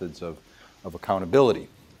many methods of accountability,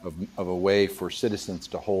 of a way for citizens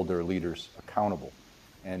to hold their leaders accountable.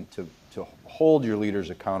 And to hold your leaders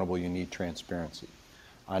accountable, you need transparency.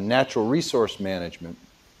 On natural resource management,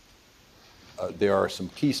 there are some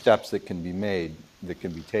key steps that can be made, that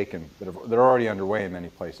can be taken, that are already underway in many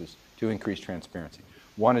places to increase transparency.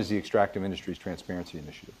 One is the Extractive Industries Transparency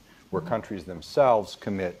Initiative, where countries themselves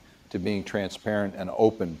commit to being transparent and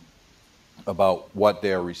open about what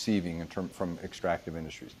they are receiving from extractive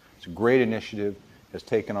industries. It's a great initiative, has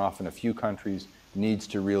taken off in a few countries, needs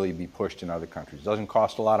to really be pushed in other countries. It doesn't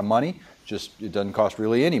cost a lot of money, it doesn't cost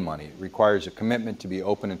really any money. It requires a commitment to be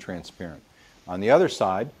open and transparent. On the other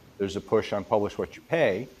side, there's a push on Publish What You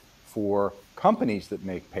Pay for companies that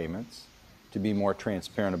make payments to be more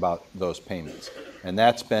transparent about those payments. And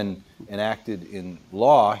that's been enacted in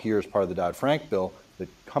law here as part of the Dodd-Frank bill, that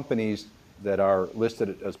companies that are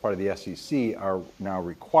listed as part of the SEC are now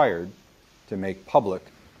required to make public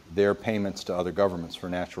their payments to other governments for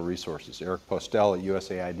natural resources. Eric Postel at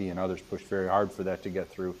USAID and others pushed very hard for that to get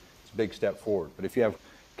through. It's a big step forward. But if you have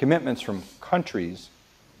commitments from countries,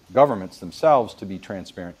 governments themselves to be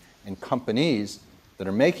transparent, and companies that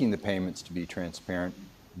are making the payments to be transparent,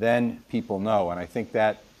 then people know. And I think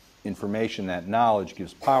that information, that knowledge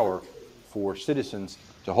gives power for citizens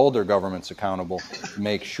to hold their governments accountable, to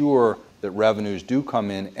make sure that revenues do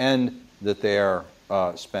come in and that they are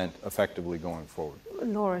spent effectively going forward.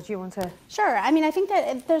 Laura, do you want to? Sure. I mean, I think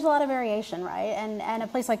that there's a lot of variation, right? And a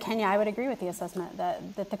place like Kenya, I would agree with the assessment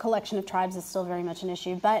that the collection of tribes is still very much an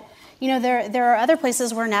issue. But, you know, there are other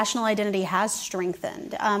places where national identity has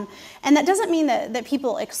strengthened. And that doesn't mean that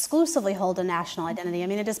people exclusively hold a national identity. I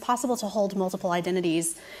mean, it is possible to hold multiple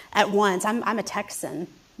identities at once. I'm a Texan.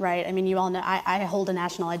 Right. I mean, you all know I hold a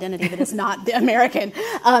national identity that is not the American,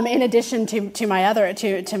 in addition to my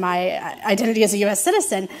identity as a U.S.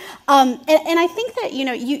 citizen. And I think that, you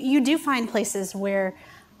know, you do find places where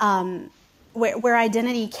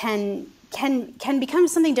identity can become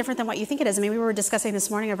something different than what you think it is. I mean, we were discussing this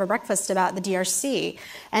morning over breakfast about the DRC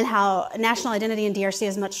and how national identity in DRC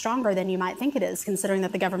is much stronger than you might think it is, considering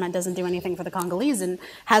that the government doesn't do anything for the Congolese and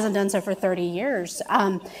hasn't done so for 30 years.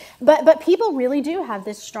 But people really do have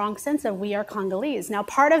this strong sense of we are Congolese. Now,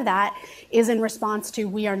 part of that is in response to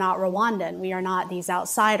we are not Rwandan. We are not these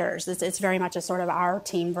outsiders. It's very much a sort of our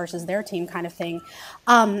team versus their team kind of thing.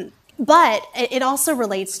 But it also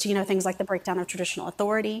relates to, you know, things like the breakdown of traditional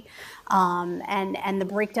authority and the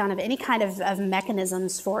breakdown of any kind of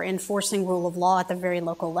mechanisms for enforcing rule of law at the very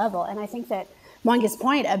local level. And I think that Mwangi's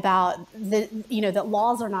point about that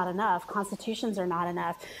laws are not enough, constitutions are not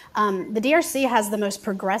enough. The DRC has the most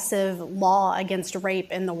progressive law against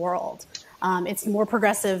rape in the world. It's more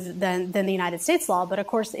progressive than the United States law, but of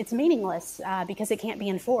course it's meaningless because it can't be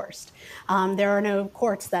enforced. There are no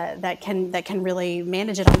courts that can really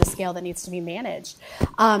manage it on the scale that needs to be managed.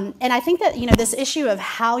 And I think that, you know, this issue of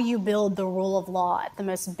how you build the rule of law at the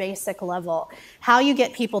most basic level, how you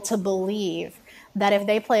get people to believe that if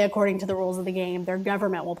they play according to the rules of the game, their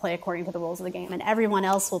government will play according to the rules of the game, and everyone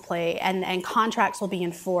else will play, and contracts will be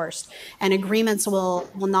enforced, and agreements will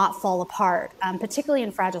not fall apart, particularly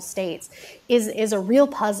in fragile states, is a real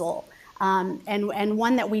puzzle, and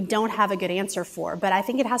one that we don't have a good answer for. But I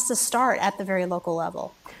think it has to start at the very local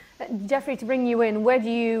level. Jeffrey, to bring you in, where do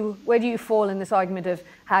you fall in this argument of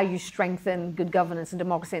how you strengthen good governance and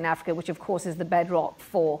democracy in Africa, which of course is the bedrock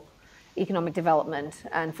for economic development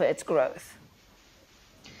and for its growth?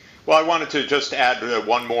 Well, I wanted to just add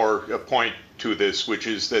one more point to this, which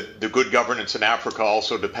is that the good governance in Africa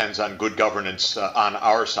also depends on good governance on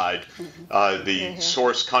our side. The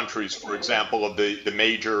source countries, for example, of the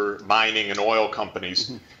major mining and oil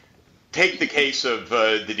companies. Take the case of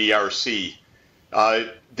the DRC.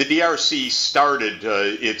 The DRC started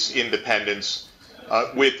its independence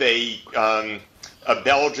with a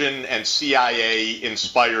Belgian and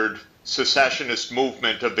CIA-inspired secessionist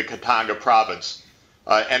movement of the Katanga province.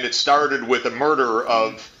 And it started with the murder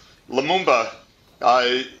of Lumumba,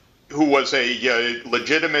 who was a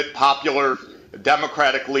legitimate, popular,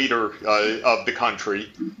 democratic leader of the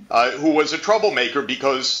country, who was a troublemaker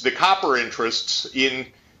because the copper interests in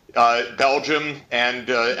Belgium and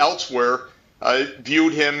elsewhere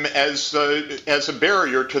viewed him as a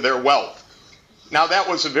barrier to their wealth. Now, that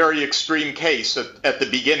was a very extreme case at the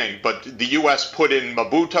beginning, but the U.S. put in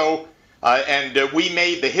Mobutu, and we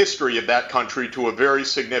made the history of that country to a very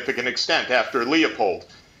significant extent after Leopold.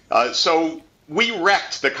 So we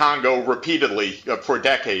wrecked the Congo repeatedly for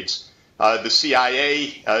decades. The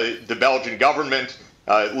CIA, the Belgian government,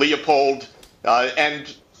 Leopold,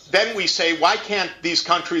 and then we say, why can't these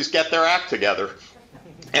countries get their act together?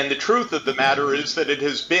 And the truth of the matter is that it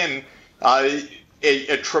has been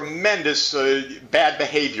a tremendous bad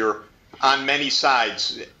behavior on many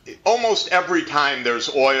sides. Almost every time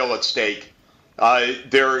there's oil at stake,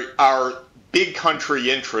 there are big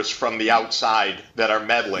country interests from the outside that are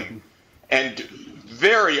meddling. And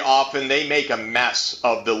very often they make a mess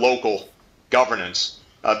of the local governance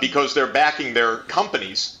because they're backing their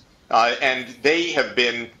companies. And they have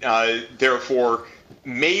been, therefore,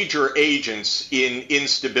 major agents in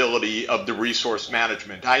instability of the resource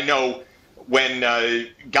management. I know when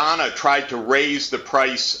Ghana tried to raise the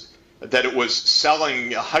price that it was selling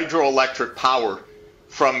hydroelectric power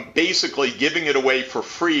from basically giving it away for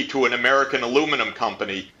free to an American aluminum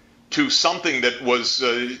company to something that was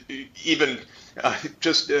even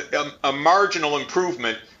just a marginal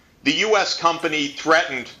improvement. The U.S. company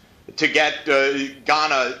threatened to get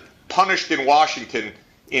Ghana punished in Washington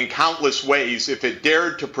in countless ways if it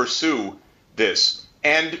dared to pursue this.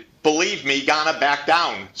 And believe me, Ghana backed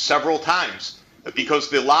down several times because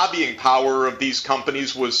the lobbying power of these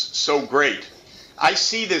companies was so great. I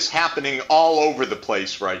see this happening all over the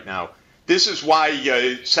place right now. This is why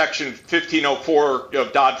Section 1504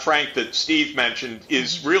 of Dodd-Frank that Steve mentioned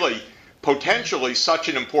is really potentially such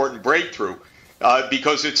an important breakthrough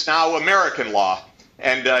because it's now American law.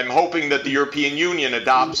 And I'm hoping that the European Union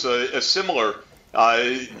adopts a similar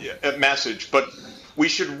message. But we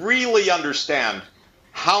should really understand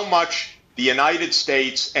how much the United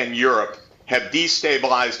States and Europe have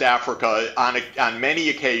destabilized Africa on many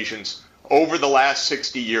occasions over the last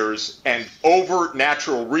 60 years, and over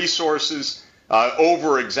natural resources,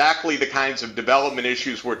 over exactly the kinds of development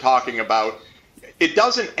issues we're talking about. It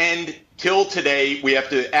doesn't end till today. We have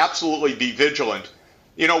to absolutely be vigilant.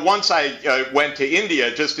 You know, once I went to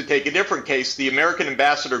India, just to take a different case, the American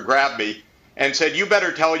ambassador grabbed me and said, "You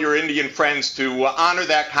better tell your Indian friends to honor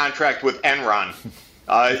that contract with Enron."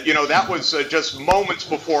 You know, that was just moments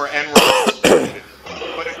before Enron was started.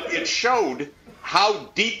 But it showed how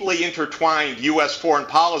deeply intertwined U.S. foreign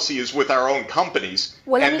policy is with our own companies,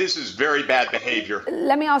 and this is very bad behavior.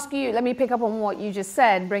 Let me ask you, let me pick up on what you just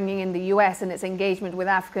said, bringing in the U.S. and its engagement with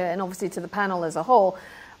Africa, and obviously to the panel as a whole.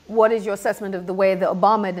 What is your assessment of the way the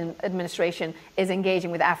Obama administration is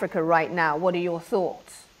engaging with Africa right now? What are your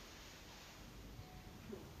thoughts?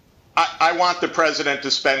 I want the president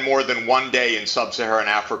to spend more than one day in sub-Saharan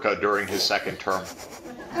Africa during his second term.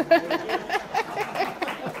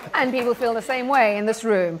 And people feel the same way in this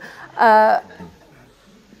room. To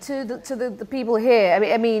the people here,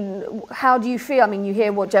 I mean, how do you feel? I mean, you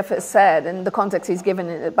hear what Jeff has said and the context he's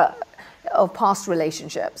given of past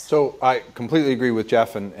relationships. So I completely agree with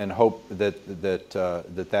Jeff and hope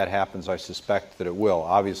that happens. I suspect that it will.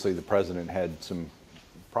 Obviously, the president had some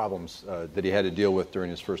problems that he had to deal with during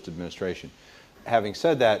his first administration. Having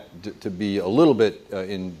said that, to be a little bit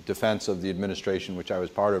in defense of the administration, which I was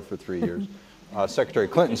part of for 3 years, Secretary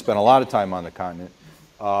Clinton spent a lot of time on the continent.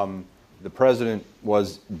 The president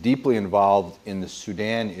was deeply involved in the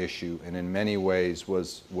Sudan issue, and in many ways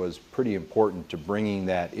was pretty important to bringing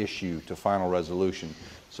that issue to final resolution.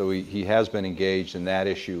 So he has been engaged in that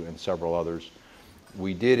issue and several others.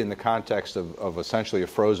 We did, in the context of essentially a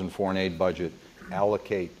frozen foreign aid budget,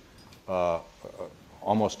 allocate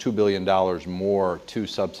almost $2 billion more to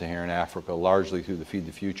sub-Saharan Africa, largely through the Feed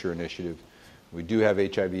the Future initiative. We do have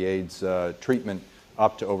HIV/AIDS treatment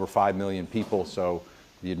up to over 5 million people, so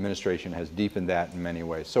the administration has deepened that in many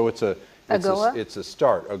ways. So it's a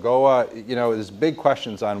start. AGOA, you know, there's big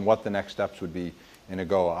questions on what the next steps would be in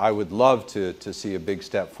AGOA. I would love to see a big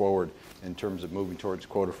step forward in terms of moving towards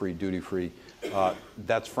quota-free, duty-free.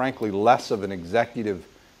 That's frankly less of an executive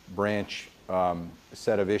branch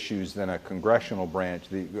set of issues than a congressional branch.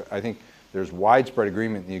 I think there's widespread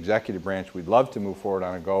agreement in the executive branch. We'd love to move forward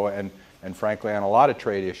on AGOA, and frankly, on a lot of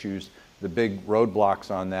trade issues, the big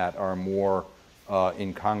roadblocks on that are more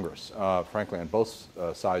in Congress, frankly, on both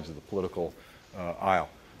sides of the political aisle.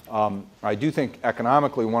 I do think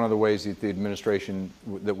economically, one of the ways that the administration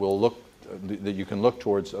that you can look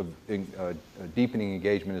towards deepening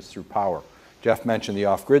engagement is through power. Jeff mentioned the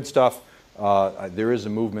off-grid stuff. There is a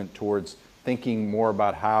movement towards thinking more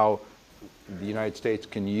about how the United States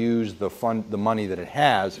can use the money that it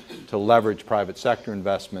has to leverage private sector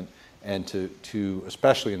investment and to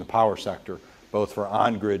especially in the power sector, both for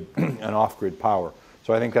on-grid and off-grid power.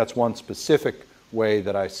 So I think that's one specific way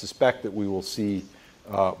that I suspect that we will see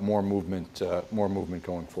more movement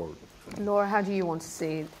going forward. Laura, how do you want to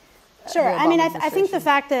see? Sure. I mean, I think the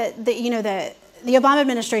fact that the Obama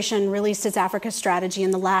administration released its Africa strategy in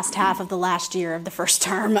the last half of the last year of the first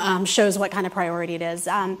term shows what kind of priority it is.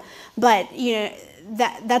 But you know,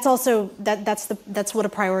 that's what a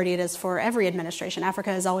priority it is for every administration.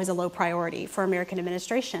 Africa is always a low priority for American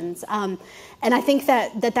administrations, and I think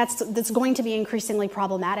that's going to be increasingly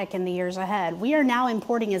problematic in the years ahead. We are now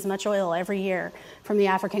importing as much oil every year from the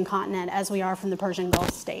African continent as we are from the Persian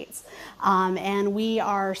Gulf states, and we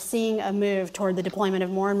are seeing a move toward the deployment of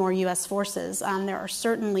more and more U.S. forces. There are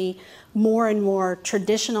certainly more and more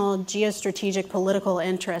traditional geostrategic political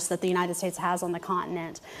interests that the United States has on the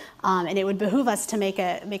continent, and it would behoove us to make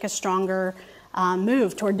a stronger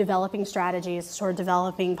move toward developing strategies, toward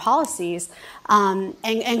developing policies,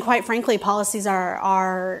 and quite frankly, policies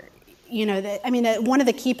are you know, one of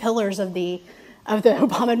the key pillars of the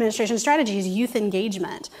Obama administration strategy is youth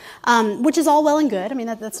engagement, which is all well and good. I mean,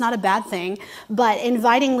 that's not a bad thing. But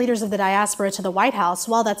inviting leaders of the diaspora to the White House,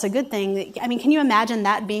 while that's a good thing, I mean, can you imagine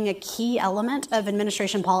that being a key element of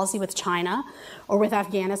administration policy with China or with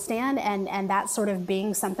Afghanistan, and that sort of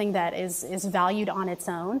being something that is valued on its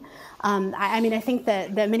own? I mean, I think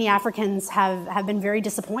that many Africans have been very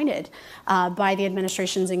disappointed by the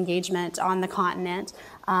administration's engagement on the continent,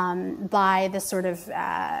 by this sort of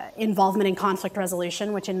involvement in conflict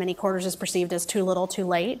resolution, which in many quarters is perceived as too little, too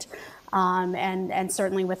late, and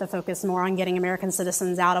certainly with a focus more on getting American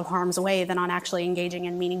citizens out of harm's way than on actually engaging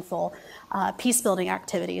in meaningful peace-building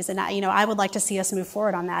activities. And I would like to see us move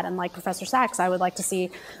forward on that. And like Professor Sachs, I would like to see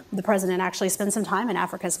the president actually spend some time in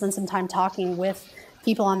Africa, spend some time talking with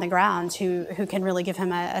people on the ground who can really give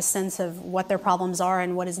him a sense of what their problems are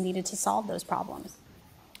and what is needed to solve those problems.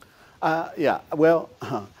 Yeah, well,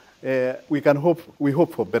 we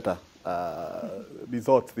hope for better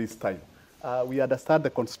results this time. We understand the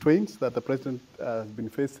constraints that the president has been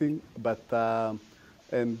facing, but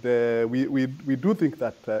we do think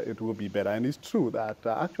that it will be better. And it's true that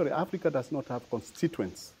actually Africa does not have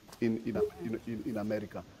constituents in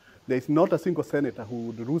America. There is not a single senator who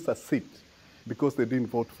would lose a seat because they didn't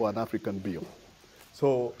vote for an African bill.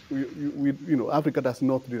 So Africa does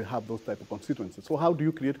not really have those type of constituencies. So how do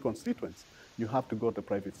you create constituents? You have to go to the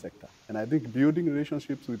private sector. And I think building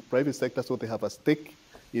relationships with private sector so they have a stake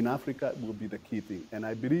in Africa will be the key thing. And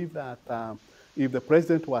I believe that if the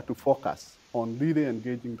president were to focus on really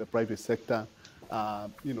engaging the private sector,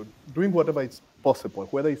 doing whatever is possible,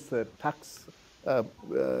 whether it's tax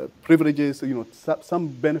privileges, some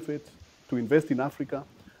benefit to invest in Africa,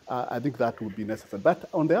 I think that would be necessary. But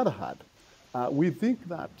on the other hand, we think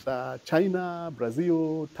that China,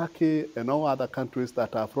 Brazil, Turkey, and all other countries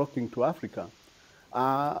that are flocking to Africa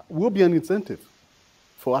will be an incentive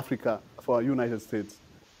for Africa, for United States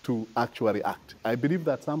to actually act. I believe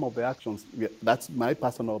that some of the actions, that's my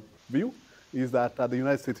personal view, is that the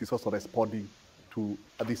United States is also responding to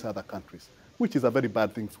these other countries, which is a very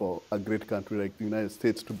bad thing for a great country like the United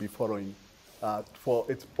States to be following, for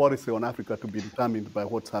its policy on Africa to be determined by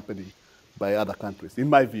what's happening by other countries, in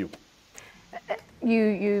my view.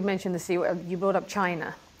 You mentioned you brought up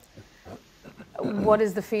China. What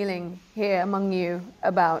is the feeling here among you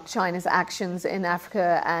about China's actions in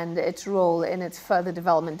Africa and its role in its further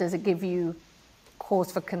development? Does it give you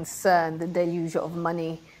cause for concern, the deluge of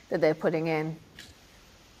money that they're putting in?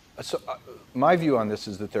 So my view on this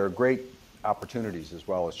is that there are great opportunities as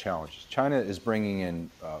well as challenges. China is bringing in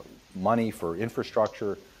money for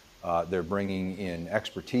infrastructure. They're bringing in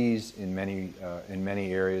expertise in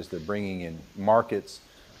many areas. They're bringing in markets.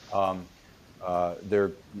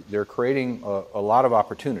 They're creating a lot of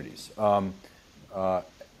opportunities. At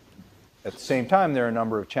the same time, there are a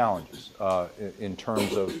number of challenges in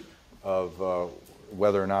terms of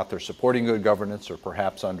whether or not they're supporting good governance or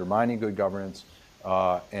perhaps undermining good governance,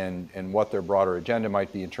 and what their broader agenda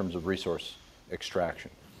might be in terms of resource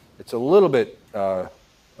extraction. It's a little bit,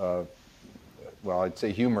 well, I'd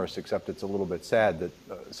say humorous, except it's a little bit sad that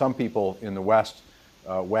some people in the West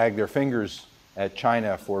wag their fingers at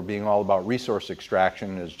China for being all about resource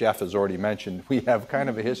extraction. As Jeff has already mentioned, we have kind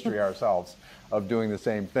of a history ourselves of doing the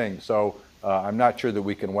same thing. So I'm not sure that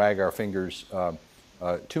we can wag our fingers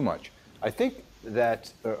too much. I think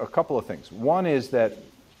that a couple of things. One is that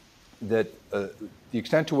the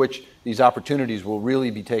extent to which these opportunities will really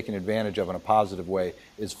be taken advantage of in a positive way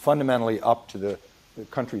is fundamentally up to the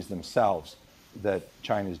countries themselves that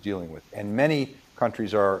China is dealing with. And many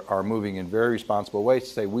countries are moving in very responsible ways to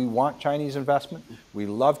say, we want Chinese investment, we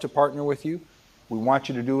love to partner with you, we want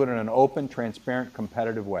you to do it in an open, transparent,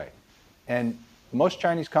 competitive way. And most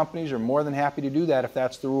Chinese companies are more than happy to do that if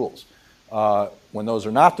that's the rules. When those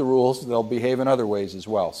are not the rules, they'll behave in other ways as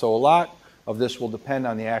well. So a lot of this will depend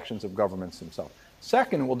on the actions of governments themselves.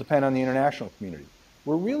 Second, it will depend on the international community.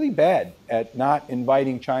 We're really bad at not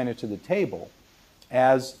inviting China to the table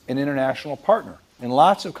as an international partner. In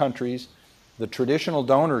lots of countries, the traditional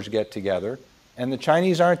donors get together and the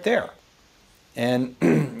Chinese aren't there. And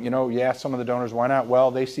you ask some of the donors, why not?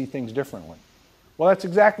 Well, they see things differently. Well, that's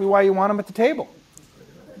exactly why you want them at the table.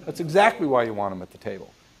 That's exactly why you want them at the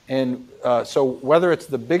table. And so whether it's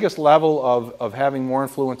the biggest level of having more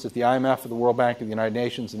influence at the IMF or the World Bank or the United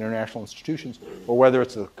Nations and international institutions, or whether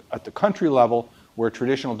it's at the country level where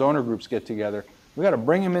traditional donor groups get together, we've got to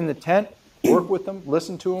bring them in the tent, work with them,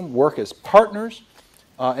 listen to them, work as partners,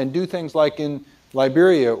 and do things like in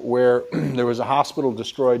Liberia, where there was a hospital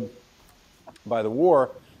destroyed by the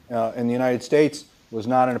war, and the United States was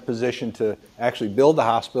not in a position to actually build the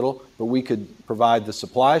hospital, but we could provide the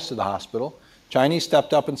supplies to the hospital. Chinese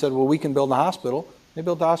stepped up and said, well, we can build the hospital. They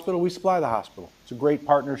built the hospital, we supply the hospital. It's a great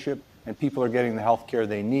partnership, and people are getting the health care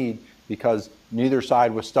they need because neither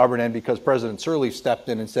side was stubborn, and because President Sirleaf stepped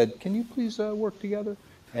in and said, can you please work together?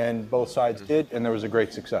 And both sides did, and there was a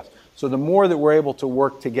great success. So the more that we're able to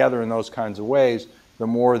work together in those kinds of ways, the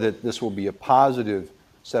more that this will be a positive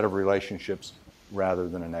set of relationships rather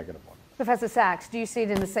than a negative one. Professor Sachs, do you see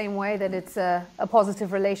it in the same way, that it's a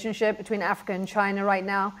positive relationship between Africa and China right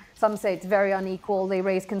now? Some say it's very unequal. They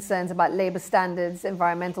raise concerns about labor standards,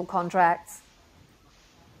 environmental contracts.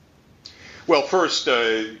 Well, first,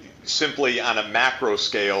 simply on a macro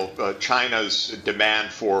scale, China's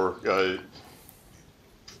demand for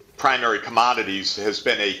primary commodities has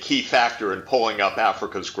been a key factor in pulling up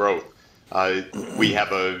Africa's growth. We have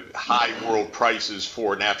high world prices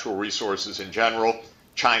for natural resources in general.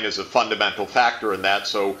 China is a fundamental factor in that,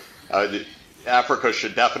 so Africa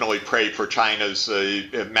should definitely pray for China's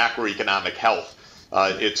macroeconomic health.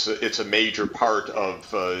 It's a major part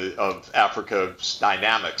of Africa's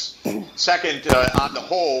dynamics. Second, on the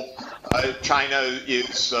whole, China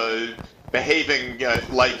is behaving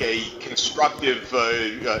like a constructive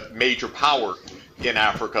major power in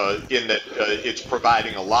Africa, in that it's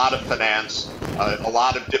providing a lot of finance, a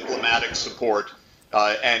lot of diplomatic support,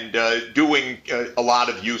 and doing a lot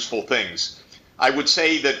of useful things. I would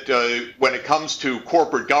say that when it comes to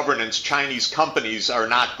corporate governance, Chinese companies are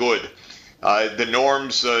not good. The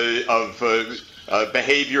norms of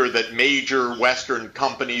behavior that major Western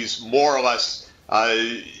companies more or less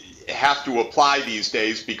have to apply these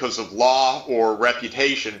days because of law or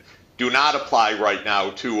reputation do not apply right now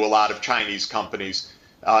to a lot of Chinese companies.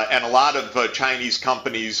 And a lot of Chinese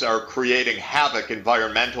companies are creating havoc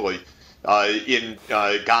environmentally. In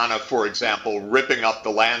Ghana, for example, ripping up the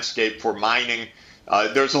landscape for mining.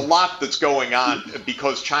 There's a lot that's going on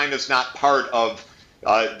because China's not part of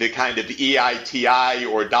the kind of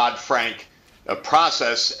EITI or Dodd-Frank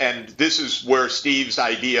process, and this is where Steve's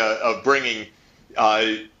idea of bringing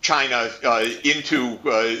China into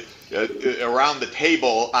around the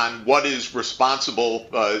table on what is responsible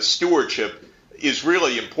stewardship is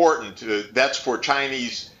really important. That's for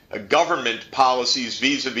Chinese government policies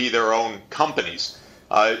vis-a-vis their own companies.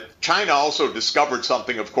 China also discovered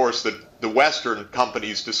something, of course, that the Western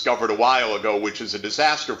companies discovered a while ago, which is a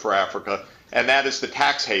disaster for Africa, and that is the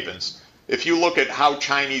tax havens. If you look at how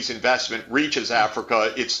Chinese investment reaches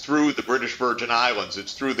Africa, it's through the British Virgin Islands,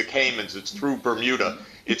 it's through the Caymans, it's through Bermuda,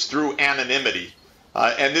 it's through anonymity.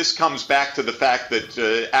 And this comes back to the fact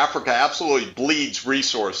that Africa absolutely bleeds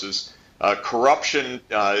resources, corruption,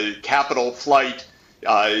 capital flight,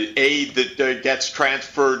 aid that gets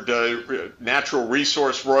transferred, natural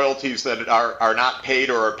resource royalties that are not paid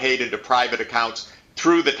or are paid into private accounts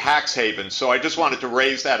through the tax havens. So I just wanted to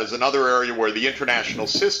raise that as another area where the international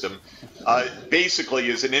system basically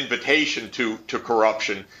is an invitation to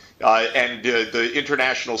corruption. And the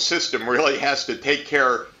international system really has to take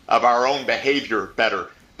care of our own behavior better.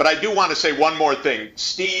 But I do want to say one more thing.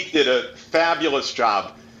 Steve did a fabulous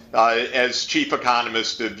job as chief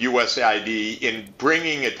economist of USAID in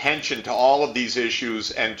bringing attention to all of these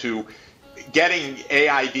issues and to getting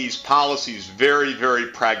AID's policies very, very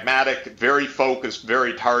pragmatic, very focused,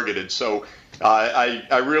 very targeted. So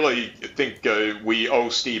I really think we owe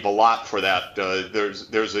Steve a lot for that.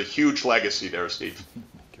 There's a huge legacy there, Steve.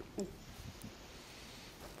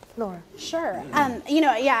 Laura. Sure.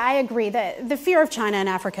 I agree that the fear of China in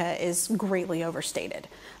Africa is greatly overstated.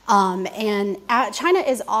 And China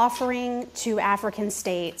is offering to African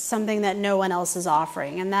states something that no one else is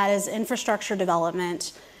offering, and that is infrastructure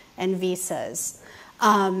development and visas.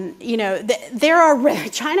 China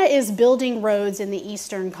is building roads in the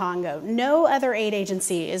eastern Congo. No other aid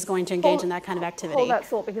agency is going to engage in that kind of activity. Hold that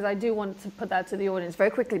thought, because I do want to put that to the audience very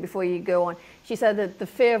quickly before you go on. She said that the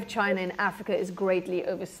fear of China in Africa is greatly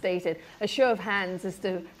overstated. A show of hands as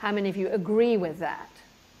to how many of you agree with that.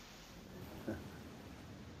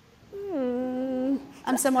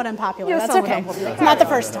 I'm somewhat unpopular. You're That's somewhat okay. unpopular. Not the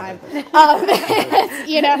first time. I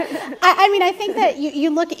think that you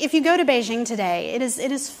look, if you go to Beijing today, it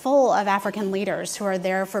is full of African leaders who are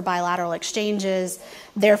there for bilateral exchanges,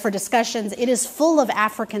 there for discussions. It is full of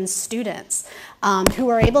African students who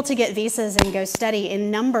are able to get visas and go study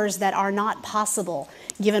in numbers that are not possible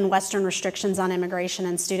given Western restrictions on immigration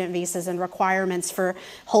and student visas and requirements for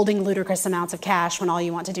holding ludicrous amounts of cash when all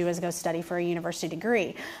you want to do is go study for a university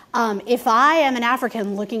degree. If I am an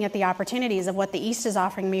African looking at the opportunities of what the East is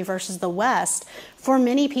offering me versus the West, for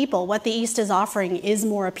many people, what the East is offering is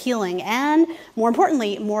more appealing and, more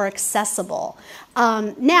importantly, more accessible.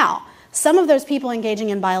 Now, some of those people engaging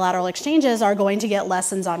in bilateral exchanges are going to get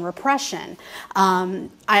lessons on repression.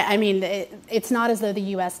 It's not as though the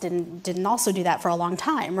U.S. didn't also do that for a long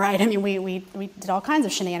time, right? I mean, we did all kinds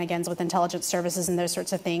of shenanigans with intelligence services and those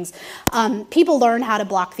sorts of things. People learn how to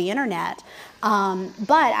block the internet.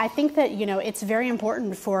 But I think that, it's very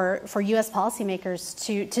important for U.S.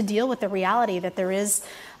 policymakers to deal with the reality that there is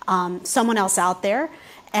someone else out there,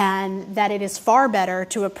 and that it is far better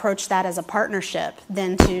to approach that as a partnership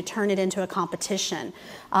than to turn it into a competition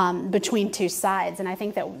between two sides. And I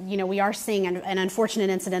think that, we are seeing an unfortunate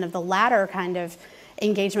incident of the latter kind of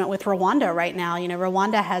engagement with Rwanda right now.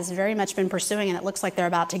 Rwanda has very much been pursuing, and it looks like they're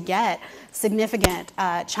about to get significant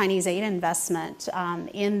Chinese aid investment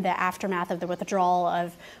in the aftermath of the withdrawal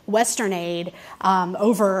of Western aid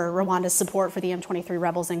over Rwanda's support for the M23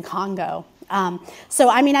 rebels in Congo. So,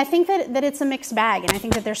 I mean, I think that it's a mixed bag, and I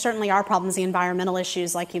think that there certainly are problems, the environmental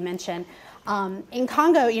issues, like you mentioned. In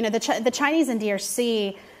Congo, you know, the Chinese and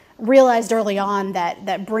DRC realized early on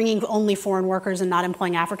that bringing only foreign workers and not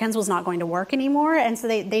employing Africans was not going to work anymore. And so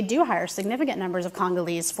they do hire significant numbers of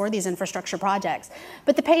Congolese for these infrastructure projects.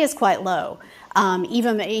 But the pay is quite low,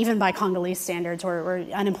 even by Congolese standards where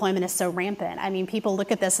unemployment is so rampant. I mean, people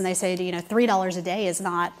look at this and they say, you know, $3 a day is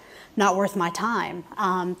not worth my time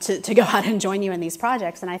to go out and join you in these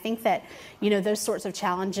projects. And I think that, you know, those sorts of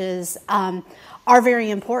challenges are very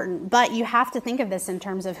important, but you have to think of this in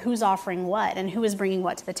terms of who's offering what and who is bringing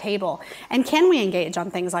what to the table. And can we engage on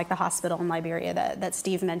things like the hospital in Liberia that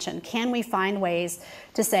Steve mentioned? Can we find ways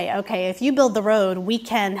to say, okay, if you build the road, we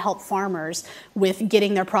can help farmers with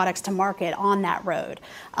getting their products to market on that road.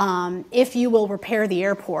 If you will repair the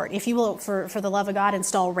airport, if you will, for the love of God,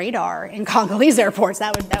 install radar in Congolese airports,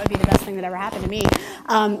 that would be the best thing that ever happened to me.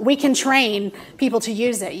 We can train people to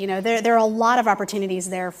use it. You know, there are a lot of opportunities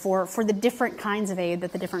there for the different kinds of aid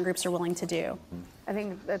that the different groups are willing to do. I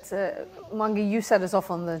think that's Mwangi, you set us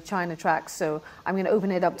off on the China track, so I'm going to open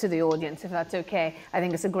it up to the audience, if that's okay. I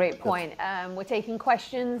think it's a great point. We're taking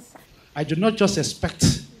questions. I do not just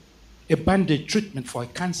expect a band-aid treatment for a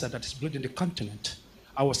cancer that is bleeding the continent.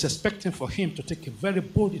 I was expecting for him to take a very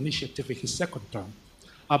bold initiative in his second term.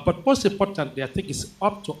 But most importantly, I think it's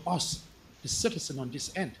up to us, the citizens on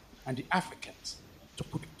this end, and the Africans, to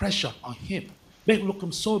put pressure on him, make it look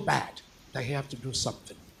him so bad that he have to do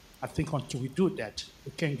something. I think until we do that,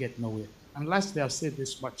 we can't get nowhere. And lastly, I'll say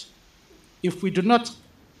this much. If we do not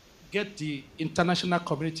get the international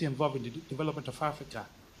community involved in the development of Africa,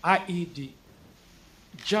 i.e. the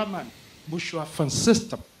German mutual fund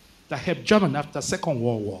system that helped Germany after the Second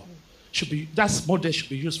World War, that model should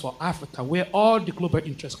be used for Africa, where all the global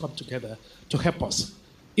interests come together to help us.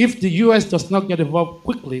 If the US does not get involved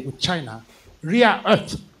quickly with China, rare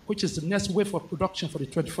earth, which is the next wave of production for the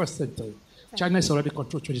 21st century, China is already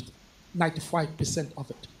controlling 95% of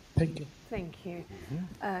it. Thank you. Thank you.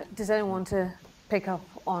 Does anyone want to pick up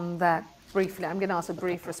on that briefly? I'm going to ask a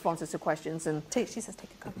brief responses to questions. And She says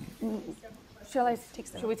take a couple. Shall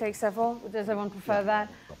we take several? Does everyone prefer that?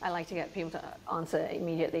 I like to get people to answer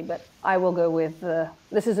immediately, but I will go with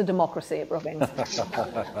this is a democracy at Brookings.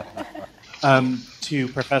 To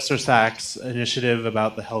Professor Sachs' initiative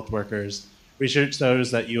about the health workers, research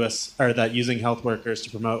shows that using health workers to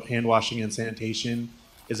promote hand washing and sanitation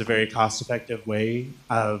is a very cost-effective way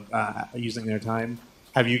of using their time.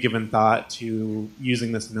 Have you given thought to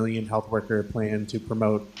using this million health worker plan to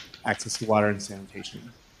promote access to water and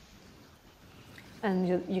sanitation? And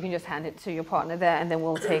you can just hand it to your partner there, and then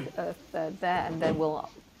we'll take a third there, and then we'll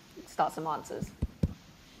start some answers.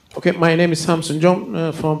 Okay, my name is Samson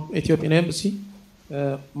John from Ethiopian Embassy.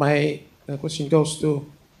 My question goes to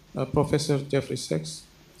Professor Jeffrey Sachs.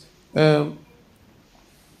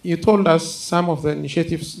 You told us some of the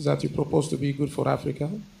initiatives that you propose to be good for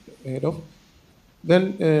Africa ahead of.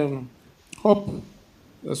 Then,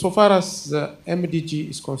 so far as the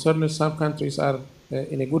MDG is concerned, some countries are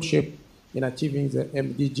in a good shape in achieving the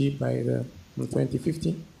MDG by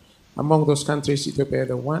 2050. Among those countries, Ethiopia is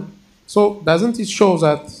the one. So doesn't it show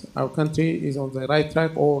that our country is on the right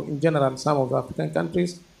track, or in general, some of the African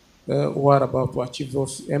countries who are about to achieve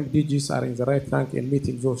those MDGs are in the right track in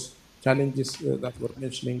meeting those challenges that were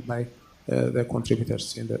mentioned by the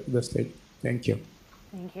contributors in the stage? Thank you.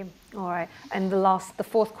 Thank you. All right. And the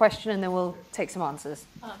fourth question, and then we'll take some answers.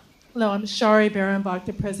 Hello, I'm Shari Barenbach,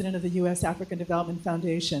 the president of the U.S. African Development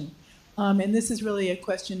Foundation. And this is really a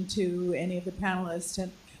question to any of the panelists.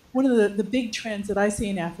 And one of the big trends that I see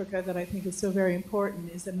in Africa that I think is so very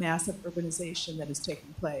important is the massive urbanization that is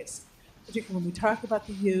taking place. Particularly when we talk about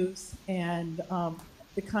the youth and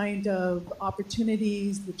the kind of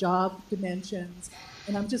opportunities, the job dimensions.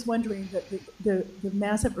 And I'm just wondering that the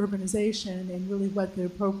massive urbanization and really what the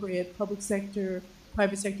appropriate public sector,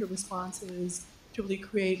 private sector response is to really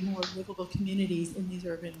create more livable communities in these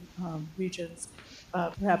urban regions.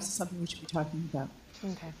 Perhaps is something we should be talking about.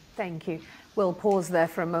 Okay, thank you. We'll pause there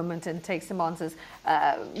for a moment and take some answers.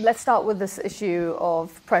 Let's start with this issue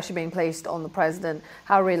of pressure being placed on the president.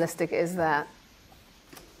 How realistic is that?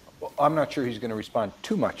 Well, I'm not sure he's going to respond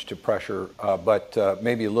too much to pressure, but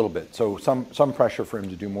maybe a little bit. So some pressure for him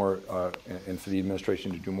to do more and for the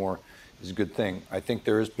administration to do more is a good thing. I think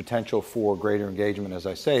there is potential for greater engagement. As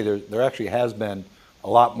I say, there actually has been a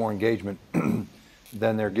lot more engagement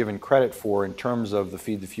than they're given credit for in terms of the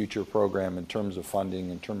Feed the Future program, in terms of funding,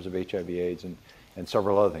 in terms of HIV/AIDS, and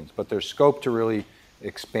several other things. But there's scope to really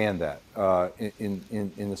expand that in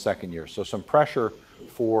the second year. So some pressure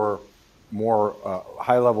for more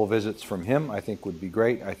high-level visits from him, I think, would be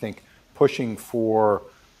great. I think pushing for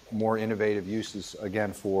more innovative uses,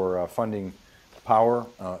 again, for funding power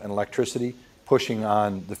and electricity, pushing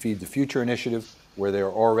on the Feed the Future initiative, where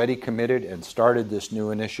they're already committed and started this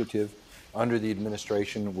new initiative under the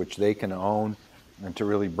administration, which they can own, and to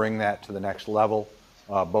really bring that to the next level,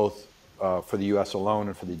 both for the U.S. alone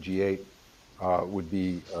and for the G8, would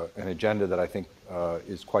be an agenda that I think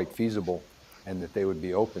is quite feasible and that they would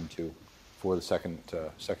be open to for the second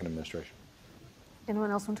administration.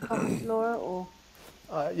 Anyone else want to comment, Laura? Or?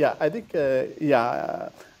 Yeah, I think,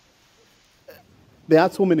 there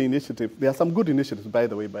are so many initiatives. There are some good initiatives, by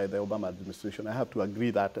the way, by the Obama administration. I have to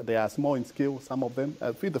agree that they are small in scale, some of them.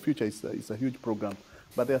 Feed the Future is a huge program,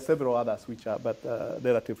 but there are several others which are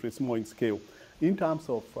relatively small in scale. In terms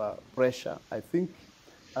of pressure, I think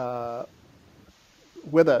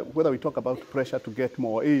whether we talk about pressure to get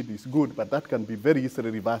more aid is good, but that can be very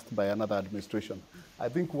easily reversed by another administration. I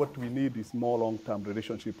think what we need is more long-term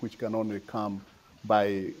relationship, which can only come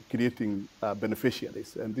by creating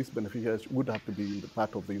beneficiaries, and these beneficiaries would have to be in the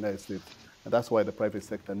part of the United States, and that's why the private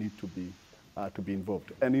sector need to be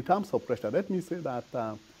involved. And in terms of pressure, let me say that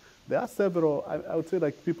there are several. I would say,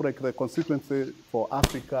 like people like the Constituency for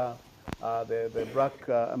Africa, the Black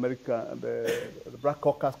America, the Black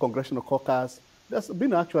Caucus, Congressional Caucus. There's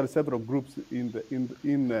been actually several groups in the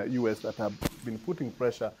U.S. that have been putting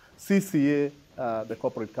pressure. CCA, the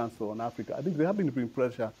Corporate Council on Africa, I think they have been putting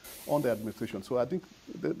pressure on the administration. So I think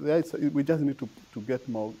we just need to get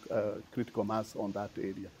more critical mass on that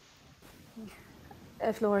area.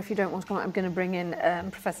 Laura, if you don't want to comment, I'm going to bring in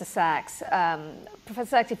Professor Sachs. Professor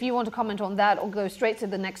Sachs, if you want to comment on that, or go straight to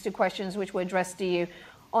the next two questions which were addressed to you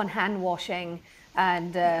on hand washing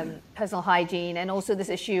and personal hygiene, and also this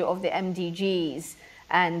issue of the MDGs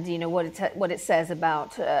and what it says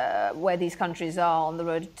about where these countries are on the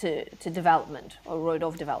road to development or road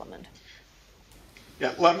of development.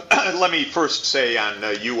 Yeah, let me first say on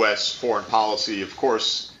U.S. foreign policy, of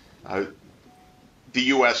course, the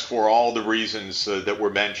U.S., for all the reasons that were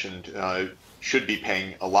mentioned, should be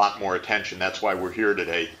paying a lot more attention. That's why we're here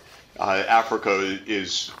today. Africa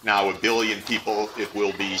is now 1 billion people. It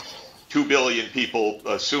will be 2 billion people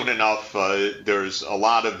soon enough. There's a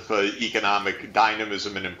lot of economic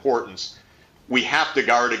dynamism and importance. We have to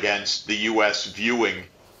guard against the U.S. viewing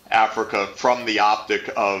Africa from the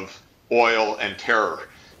optic of oil and terror,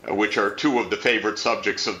 which are two of the favorite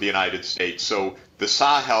subjects of the United States. So the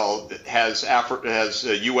Sahel has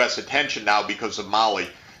U.S. attention now because of Mali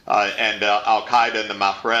and Al-Qaeda and the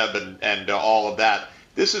Maghreb and all of that.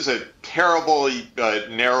 This is a terribly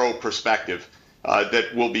narrow perspective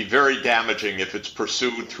that will be very damaging if it's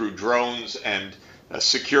pursued through drones and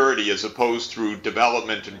security as opposed through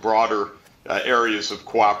development and broader areas of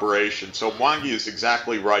cooperation. So Mwangi is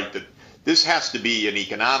exactly right that this has to be an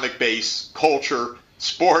economic base, culture,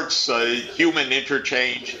 sports, human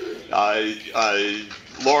interchange.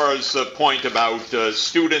 Laura's point about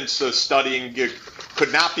students studying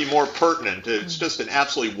could not be more pertinent. It's just an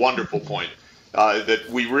absolutely wonderful point. That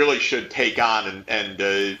we really should take on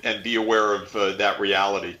and be aware of that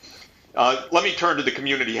reality. Let me turn to the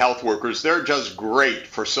community health workers. They're just great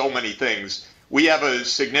for so many things. We have a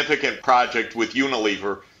significant project with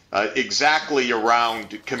Unilever exactly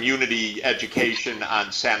around community education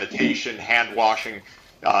on sanitation, hand washing,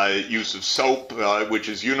 use of soap, which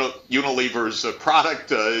is Unilever's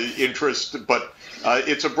product interest, but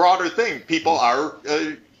it's a broader thing. People are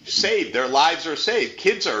saved. Their lives are saved.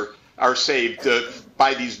 Kids are saved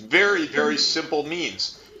by these very, very simple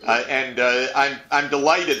means. And I'm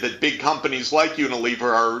delighted that big companies like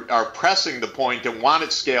Unilever are pressing the point and want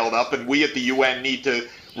it scaled up, and we at the UN need to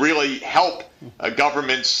really help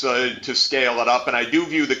governments to scale it up. And I do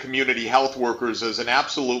view the community health workers as an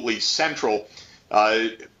absolutely central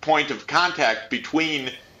point of contact between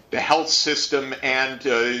the health system and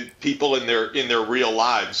people in their real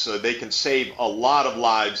lives. They can save a lot of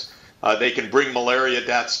lives. They can bring malaria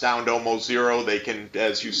deaths down to almost zero. They can,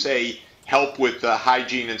 as you say, help with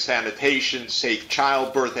hygiene and sanitation, safe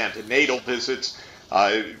childbirth, antenatal visits,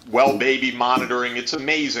 well baby monitoring. It's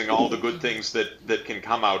amazing all the good things that can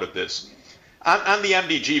come out of this. On the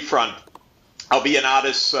MDG front, I'll be in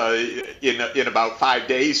Addis in about 5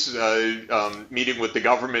 days, meeting with the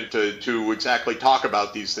government to exactly talk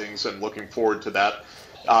about these things. I'm looking forward to that.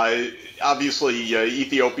 Obviously,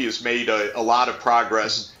 Ethiopia's made a lot of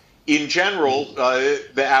progress. In general,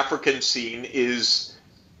 the African scene is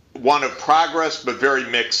one of progress, but very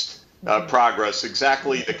mixed progress.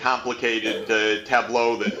 Exactly the complicated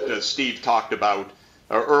tableau that Steve talked about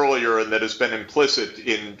earlier and that has been implicit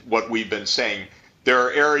in what we've been saying. There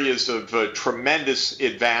are areas of tremendous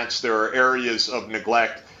advance. There are areas of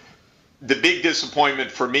neglect. The big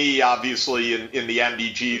disappointment for me, obviously, in the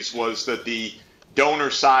MDGs was that the donor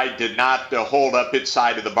side did not hold up its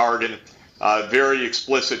side of the bargain. Very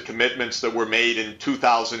explicit commitments that were made in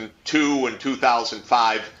 2002 and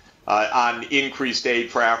 2005 on increased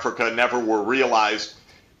aid for Africa never were realized.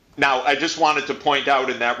 Now, I just wanted to point out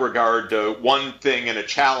in that regard one thing and a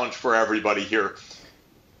challenge for everybody here.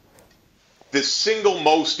 The single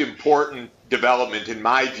most important development, in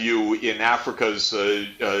my view, in Africa's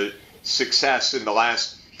success in the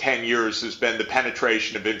last 10 years has been the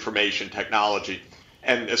penetration of information technology,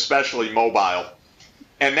 and especially mobile.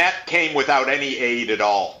 And that came without any aid at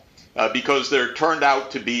all, because there turned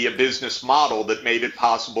out to be a business model that made it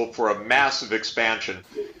possible for a massive expansion.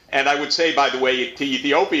 And I would say, by the way, to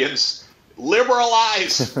Ethiopians,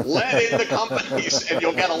 liberalize, let in the companies, and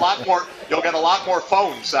you'll get a lot more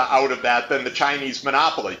phones out of that than the Chinese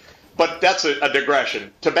monopoly. But that's a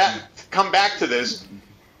digression. To come back to this,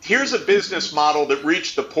 here's a business model that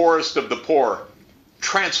reached the poorest of the poor,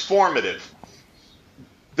 transformative.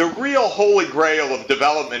 The real holy grail of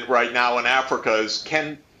development right now in Africa is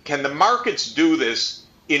can the markets do this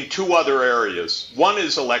in two other areas? One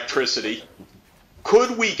is electricity.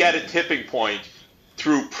 Could we get a tipping point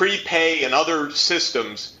through prepay and other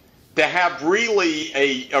systems to have really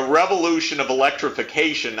a revolution of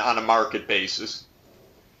electrification on a market basis?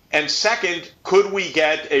 And second, could we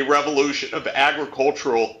get a revolution of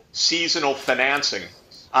agricultural seasonal financing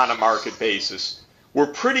on a market basis?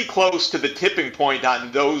 We're pretty close to the tipping point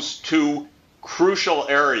on those two crucial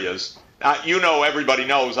areas. You know, everybody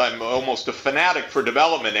knows I'm almost a fanatic for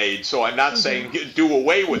development aid, so I'm not saying do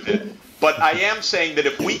away with it. But I am saying that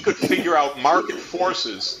if we could figure out market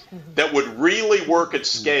forces that would really work at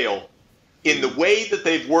scale in the way that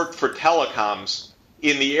they've worked for telecoms,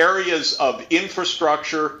 in the areas of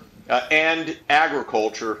infrastructure and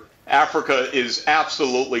agriculture, Africa is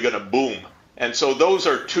absolutely going to boom. And so those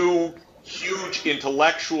are two huge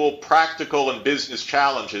intellectual, practical, and business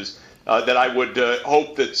challenges that I would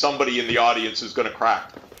hope that somebody in the audience is going to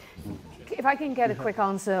crack. If I can get a quick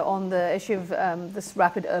answer on the issue of this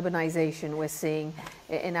rapid urbanization we're seeing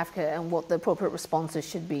in Africa and what the appropriate responses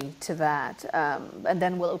should be to that. And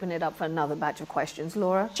then we'll open it up for another batch of questions.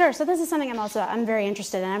 Laura? Sure. So this is something I'm very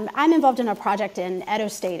interested in. I'm involved in a project in Edo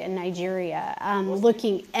State in Nigeria,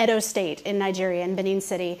 Edo State in Nigeria, in Benin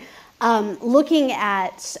City, looking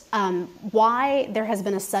at why there has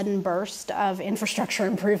been a sudden burst of infrastructure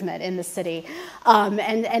improvement in the city.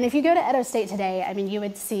 And if you go to Edo State today, I mean, you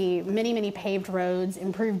would see many, many paved roads,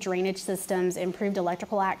 improved drainage systems, improved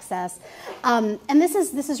electrical access. And this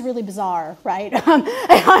is really bizarre, right,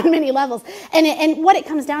 on many levels. And what it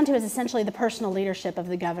comes down to is essentially the personal leadership of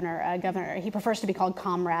the governor. He prefers to be called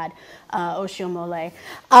Comrade Oshiomhole.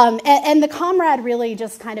 And the Comrade really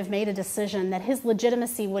just kind of made a decision that his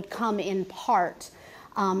legitimacy would come in part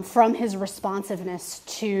from his responsiveness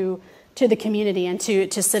to the community and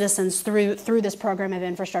to citizens through this program of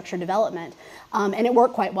infrastructure development, and it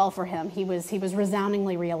worked quite well for him. He was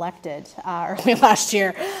resoundingly reelected early last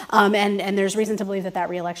year, and there's reason to believe that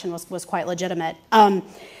reelection was quite legitimate.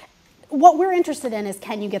 What we're interested in is,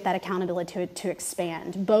 can you get that accountability to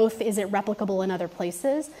expand? Both, is it replicable in other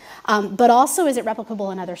places, but also is it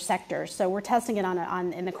replicable in other sectors? So we're testing it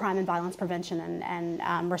in the crime and violence prevention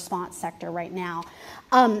and response sector right now.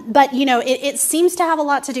 But you know, it seems to have a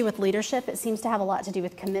lot to do with leadership. It seems to have a lot to do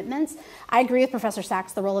with commitments. I agree with Professor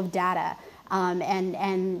Sachs, the role of data.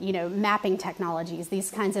 And you know, mapping technologies,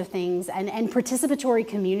 these kinds of things, and participatory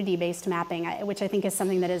community-based mapping, which I think is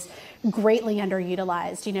something that is greatly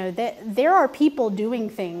underutilized. You know, there are people doing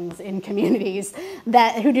things in communities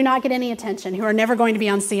who do not get any attention, who are never going to be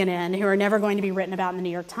on CNN, who are never going to be written about in the New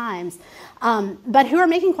York Times, but who are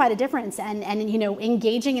making quite a difference, and you know,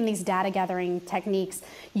 engaging in these data gathering techniques,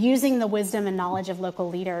 using the wisdom and knowledge of local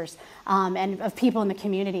leaders and of people in the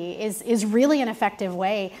community is really an effective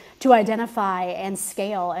way to identify and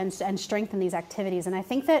scale and strengthen these activities. And I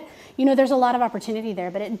think that, you know, there's a lot of opportunity there,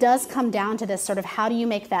 but it does come down to this sort of, how do you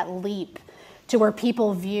make that leap to where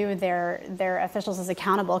people view their officials as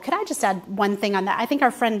accountable? Could I just add one thing on that? I think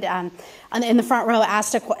our friend in the front row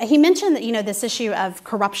asked he mentioned that, you know, this issue of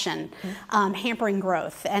corruption hampering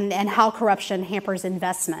growth and how corruption hampers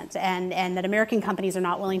investment, and that American companies are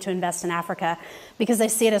not willing to invest in Africa because they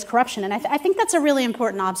see it as corruption. And I think that's a really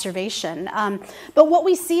important observation. But what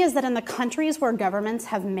we see is that in the countries where governments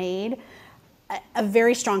have made a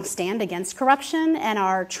very strong stand against corruption and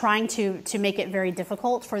are trying to make it very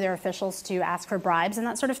difficult for their officials to ask for bribes and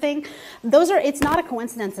that sort of thing. It's not a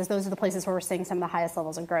coincidence that those are the places where we're seeing some of the highest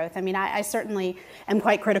levels of growth. I mean, I certainly am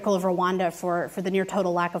quite critical of Rwanda for the near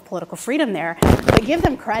total lack of political freedom there, but give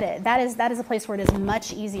them credit. That is a place where it is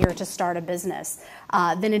much easier to start a business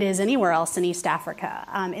than it is anywhere else in East Africa.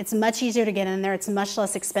 It's much easier to get in there. It's much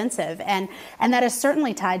less expensive, and that is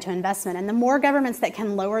certainly tied to investment. And the more governments that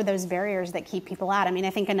can lower those barriers that keep people out. I mean,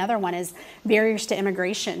 I think another one is barriers to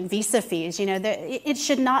immigration, visa fees. You know, it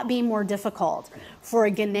should not be more difficult for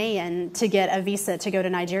a Ghanaian to get a visa to go to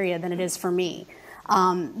Nigeria than it is for me.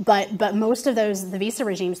 But most of the visa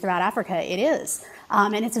regimes throughout Africa, it is.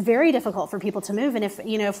 And it's very difficult for people to move. And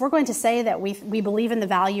if we're going to say that we believe in the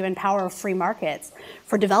value and power of free markets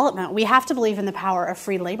for development, we have to believe in the power of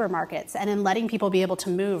free labor markets and in letting people be able to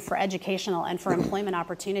move for educational and for employment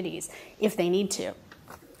opportunities if they need to.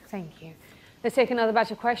 Thank you. Let's take another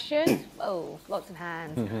batch of questions. Oh, lots of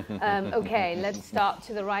hands. Okay, let's start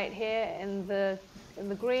to the right here in the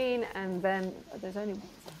green, and then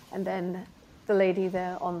the lady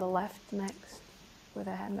there on the left next with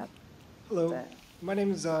her hand up. Hello, there. My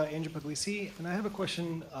name is Andrew Puglisi, and I have a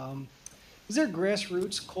question. Is there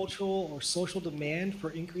grassroots cultural or social demand for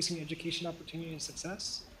increasing education opportunity and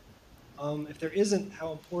success? If there isn't,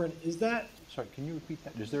 how important is that? Sorry, can you repeat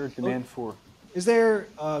that? Is there a demand for? Is there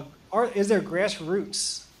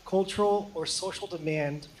grassroots cultural or social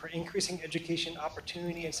demand for increasing education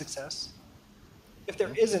opportunity and success? If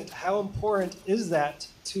there isn't, how important is that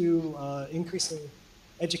to increasing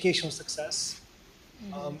educational success?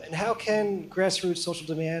 And how can grassroots social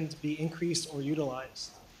demand be increased or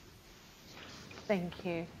utilized? Thank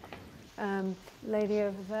you. Lady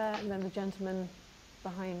over there, and then the gentleman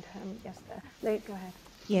behind him. Yes, there. Lady, go ahead.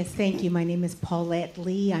 Yes, thank you. My name is Paulette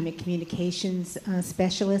Lee. I'm a communications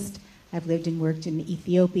specialist. I've lived and worked in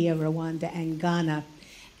Ethiopia, Rwanda, and Ghana.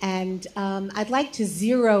 And I'd like to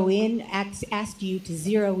ask you to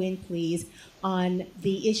zero in, please, on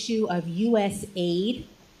the issue of U.S. aid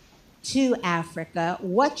to Africa.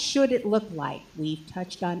 What should it look like? We've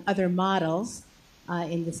touched on other models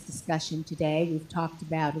in this discussion today. We've talked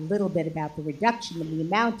about a little bit about the reduction in the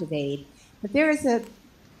amount of aid, but there is a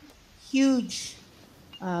huge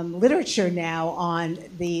literature now on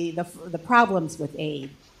the problems with aid.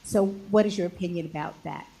 So what is your opinion about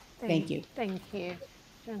that? Thank you. Thank you.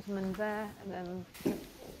 Gentleman there, and then...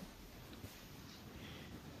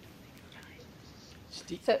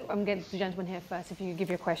 So I'm getting the gentleman here first. If you give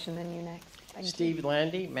your question, then you next. Thank Steve you.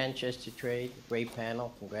 Landy, Manchester Trade. Great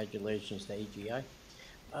panel. Congratulations to AGI.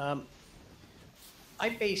 I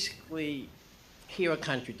basically hear a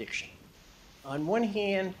contradiction. On one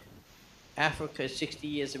hand, Africa, 60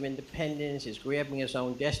 years of independence, is grabbing its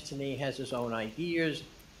own destiny, has its own ideas,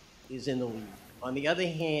 is in the lead. On the other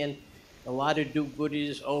hand, a lot of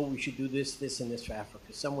do-gooders, we should do this, this, and this for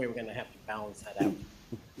Africa. Somewhere we're going to have to balance that out.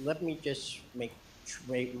 Let me just make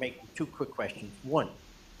two quick questions. One,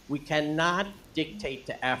 we cannot dictate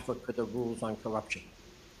to Africa the rules on corruption.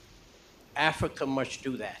 Africa must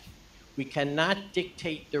do that. We cannot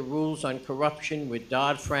dictate the rules on corruption with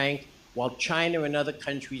Dodd-Frank while China and other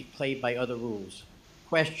countries play by other rules.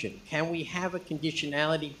 Question, can we have a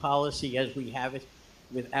conditionality policy as we have it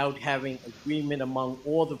without having agreement among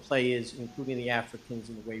all the players, including the Africans,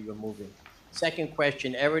 in the way we're moving? Second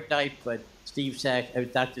question, erudite, but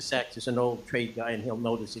Dr. Sachs is an old trade guy, and he'll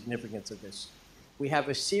know the significance of this. We have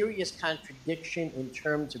a serious contradiction in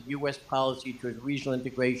terms of U.S. policy towards regional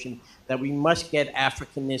integration that we must get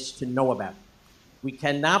Africanists to know about. We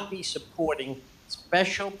cannot be supporting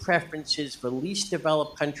special preferences for least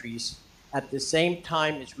developed countries at the same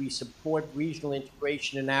time as we support regional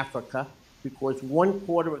integration in Africa, because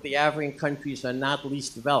 1/4 of the African countries are not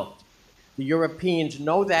least developed. The Europeans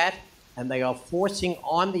know that, and they are forcing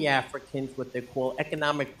on the Africans what they call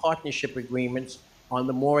economic partnership agreements on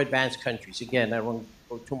the more advanced countries. Again, I won't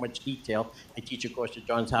go too much detail. I teach a course at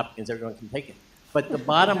Johns Hopkins. Everyone can take it. But the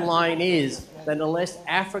bottom line is that unless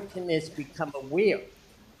Africanists become aware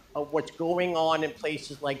of what's going on in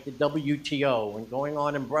places like the WTO and going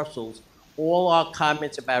on in Brussels, all our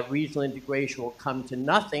comments about regional integration will come to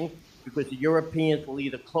nothing, because the Europeans will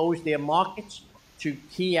either close their markets to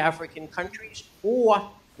key African countries, or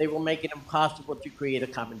they will make it impossible to create a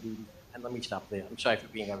common duty. And let me stop there. I'm sorry for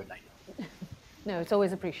being erudite. No, it's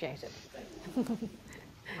always appreciated.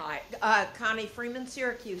 Hi, Connie Freeman,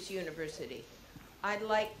 Syracuse University. I'd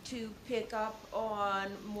like to pick up on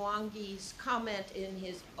Mwangi's comment in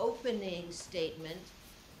his opening statement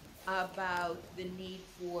about the need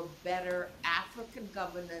for better African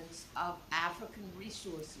governance of African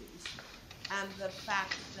resources. and the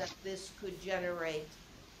fact that this could generate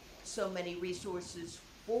so many resources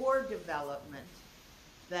for development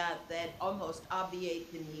that almost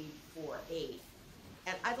obviate the need for aid.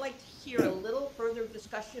 And I'd like to hear a little further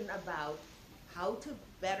discussion about how to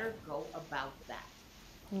better go about that.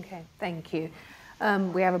 Okay, thank you.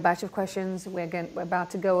 We have a batch of questions we're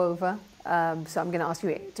about to go over, so I'm going to ask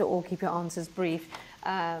you to all keep your answers brief.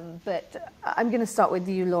 But I'm going to start with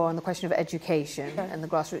you, Laura, on the question of education and the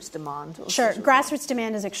grassroots demand. Sure. Grassroots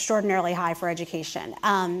demand is extraordinarily high for education.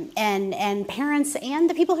 And parents and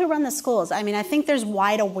the people who run the schools, I mean, I think there's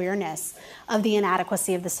wide awareness of the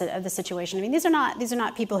inadequacy of the situation. I mean, these are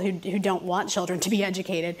not people who don't want children to be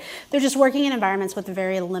educated. They're just working in environments with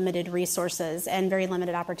very limited resources and very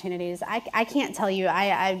limited opportunities. I can't tell you,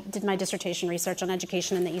 I did my dissertation research on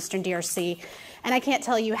education in the Eastern DRC, and I can't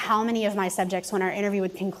tell you how many of my subjects, when our interview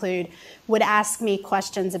would conclude, would ask me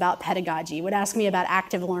questions about pedagogy, would ask me about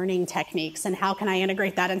active learning techniques and how can I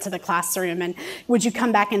integrate that into the classroom, and would you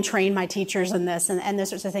come back and train my teachers in this, and those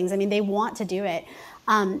sorts of things. I mean, they want to do it.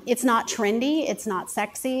 It's not trendy, it's not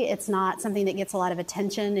sexy, it's not something that gets a lot of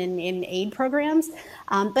attention in aid programs,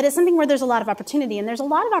 but it's something where there's a lot of opportunity. And there's a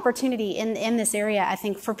lot of opportunity in this area, I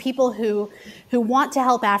think, for people who want to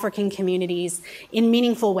help African communities in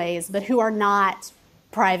meaningful ways, but who are not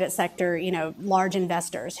private sector, large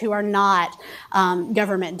investors, who are not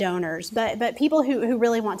government donors, but people who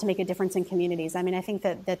really want to make a difference in communities. I mean, I think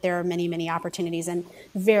that there are many, many opportunities and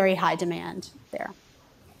very high demand there.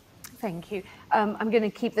 Thank you. I'm going to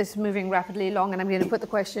keep this moving rapidly along, and I'm going to put the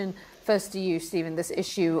question first to you, Stephen, this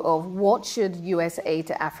issue of what should U.S. aid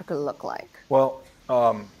to Africa look like? Well,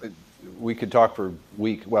 we could talk for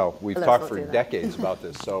weeks. Well, we've talked for decades about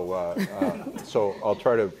this, so so I'll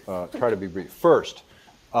try to be brief. First,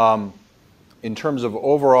 in terms of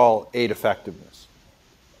overall aid effectiveness,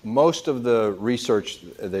 most of the research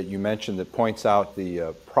that you mentioned that points out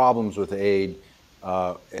the problems with aid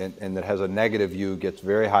and that has a negative view gets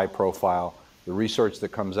very high profile. The research that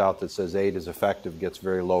comes out that says aid is effective gets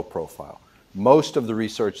very low profile. Most of the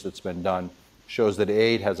research that's been done shows that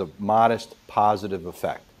aid has a modest positive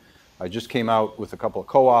effect. I just came out with a couple of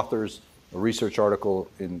co-authors, a research article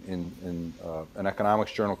in an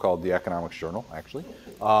economics journal called The Economics Journal, actually,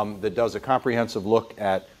 that does a comprehensive look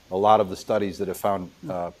at a lot of the studies that have found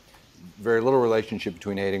very little relationship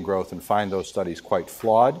between aid and growth, and find those studies quite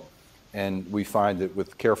flawed. And we find that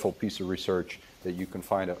with a careful piece of research that you can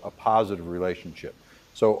find a positive relationship.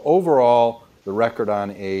 So overall, the record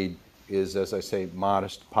on aid is, as I say,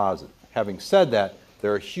 modest positive. Having said that,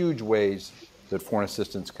 there are huge ways that foreign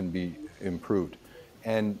assistance can be improved.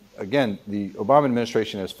 And again, the Obama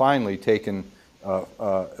administration has finally taken,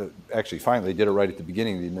 actually finally did it right at the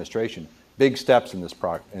beginning of the administration, big steps in this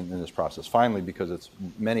process, finally, because it's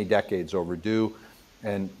many decades overdue.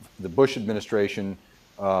 And the Bush administration,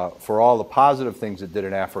 for all the positive things it did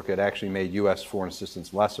in Africa, it actually made U.S. foreign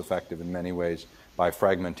assistance less effective in many ways by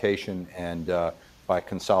fragmentation and by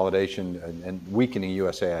consolidation and weakening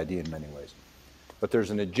USAID in many ways. But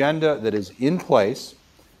there's an agenda that is in place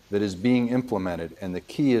that is being implemented, and the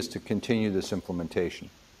key is to continue this implementation.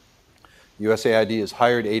 USAID has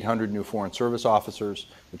hired 800 new foreign service officers,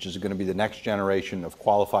 which is going to be the next generation of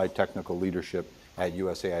qualified technical leadership at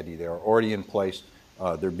USAID. They are already in place.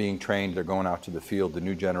 They're being trained, they're going out to the field, the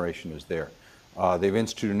new generation is there. They've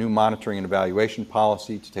instituted a new monitoring and evaluation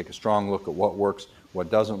policy to take a strong look at what works, what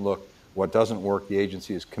doesn't work. The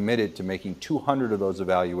agency is committed to making 200 of those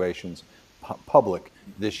evaluations public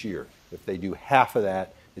this year. If they do half of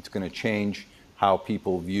that, it's going to change how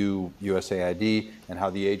people view USAID and how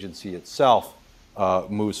the agency itself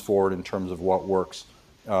moves forward in terms of what works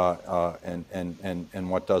and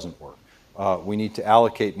what doesn't work. We need to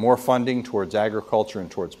allocate more funding towards agriculture and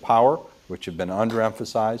towards power, which have been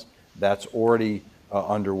underemphasized. That's already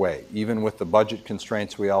underway. Even with the budget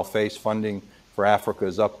constraints we all face, funding for Africa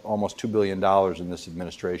is up almost $2 billion in this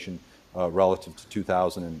administration relative to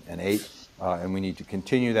 2008. And we need to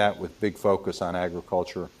continue that with big focus on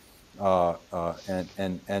agriculture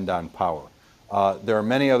and on power. There are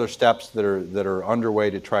many other steps that are underway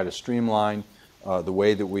to try to streamline the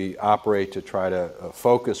way that we operate, to try to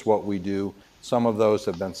focus what we do. Some of those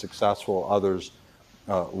have been successful, others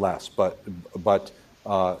less. But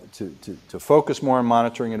to focus more on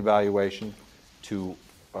monitoring and evaluation,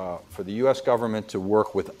 for the U.S. government to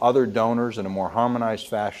work with other donors in a more harmonized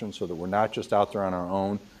fashion so that we're not just out there on our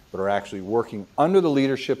own, but are actually working under the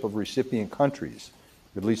leadership of recipient countries,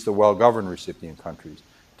 at least the well-governed recipient countries,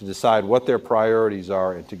 to decide what their priorities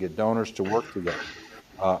are and to get donors to work together.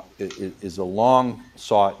 It is a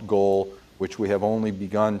long-sought goal which we have only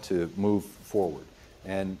begun to move forward.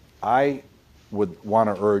 And I would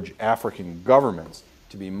want to urge African governments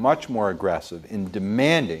to be much more aggressive in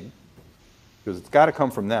demanding, because it's got to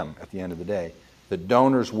come from them at the end of the day, that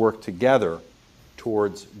donors work together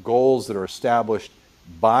towards goals that are established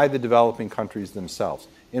by the developing countries themselves.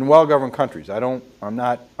 In well-governed countries, I'm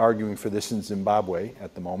not arguing for this in Zimbabwe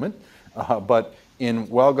at the moment, but in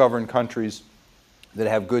well-governed countries that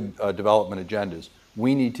have good development agendas,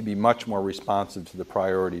 we need to be much more responsive to the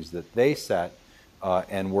priorities that they set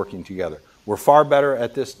and working together. We're far better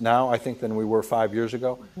at this now, I think, than we were 5 years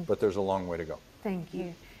ago, but there's a long way to go. Thank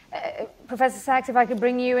you. Professor Sachs, if I could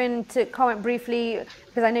bring you in to comment briefly,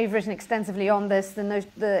 because I know you've written extensively on this,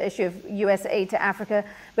 the issue of US aid to Africa,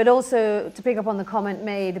 but also to pick up on the comment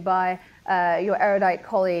made by your erudite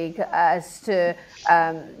colleague as to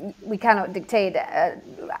we cannot dictate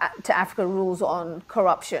to Africa rules on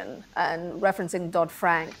corruption, and referencing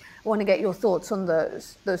Dodd-Frank. I want to get your thoughts on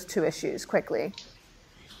those two issues quickly.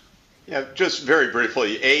 Yeah, just very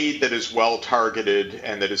briefly, aid that is well targeted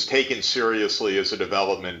and that is taken seriously as a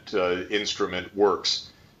development instrument works.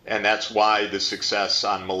 And that's why the success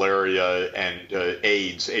on malaria and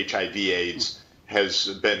AIDS, HIV/AIDS, has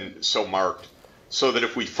been so marked. So that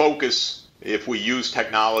if we focus, if we use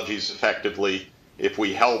technologies effectively, if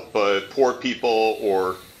we help poor people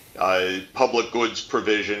or public goods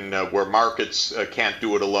provision where markets can't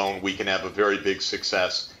do it alone, we can have a very big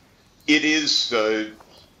success. It is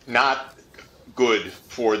not good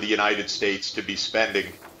for the United States to be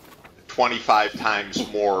spending 25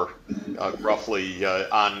 times more, roughly,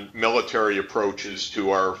 on military approaches to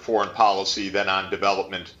our foreign policy than on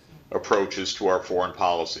development approaches to our foreign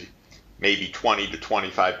policy. Maybe 20 to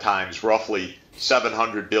 25 times, roughly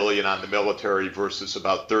 700 billion on the military versus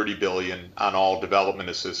about 30 billion on all development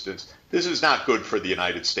assistance. This is not good for the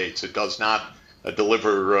United States. It does not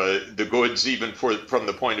deliver the goods, even from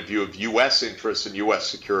the point of view of U.S. interests and U.S.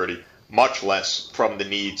 security, much less from the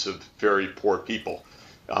needs of very poor people.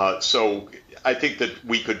 So I think that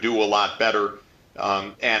we could do a lot better.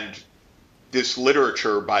 And this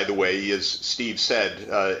literature, by the way, as Steve said,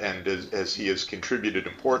 and as he has contributed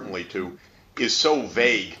importantly to, is so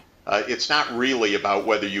vague. It's not really about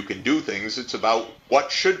whether you can do things. It's about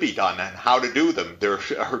what should be done and how to do them. There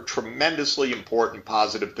are tremendously important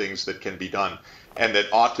positive things that can be done and that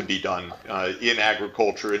ought to be done in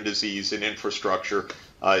agriculture, in disease, in infrastructure,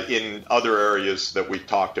 in other areas that we've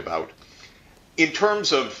talked about. In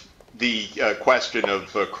terms of the question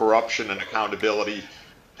of corruption and accountability,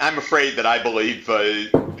 I'm afraid that I believe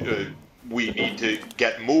we need to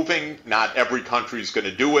get moving. Not every country is going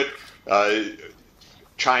to do it.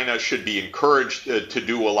 China should be encouraged to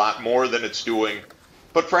do a lot more than it's doing.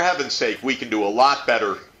 But for heaven's sake, we can do a lot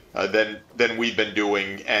better than we've been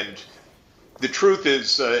doing. And the truth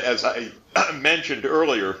is, as I mentioned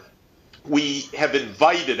earlier, we have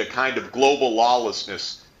invited a kind of global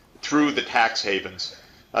lawlessness through the tax havens.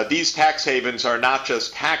 These tax havens are not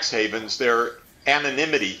just tax havens, they're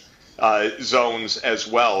anonymity zones as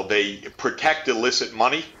well. They protect illicit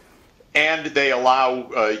money, and they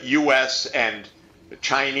allow U.S. and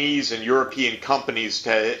Chinese and European companies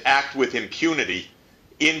to act with impunity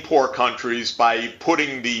in poor countries by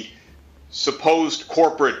putting the supposed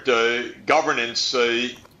corporate governance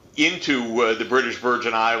into the British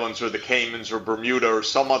Virgin Islands or the Caymans or Bermuda or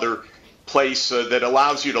some other place that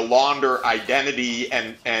allows you to launder identity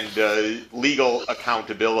and legal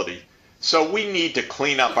accountability. So we need to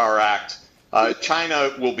clean up our act.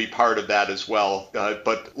 China will be part of that as well,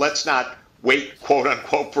 but let's not wait, quote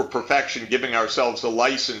unquote, for perfection, giving ourselves a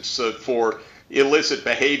license for illicit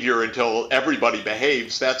behavior until everybody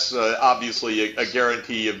behaves. That's obviously a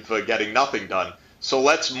guarantee of getting nothing done. So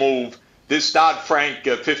let's move. This Dodd-Frank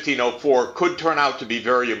 1504 could turn out to be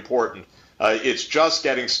very important. It's just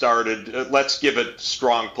getting started. Let's give it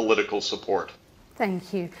strong political support.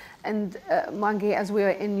 Thank you. And Mwangi, as we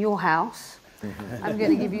are in your house, I'm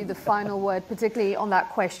going to give you the final word, particularly on that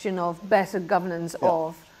question of better governance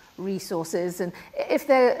of resources. And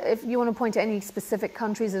if you want to point to any specific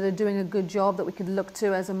countries that are doing a good job that we could look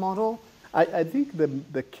to as a model? I think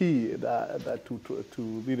the key to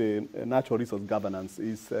really natural resource governance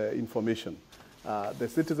is information. The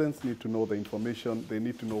citizens need to know the information. They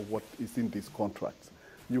need to know what is in these contracts.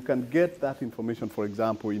 You can get that information, for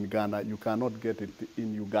example, in Ghana. You cannot get it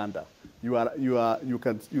in Uganda.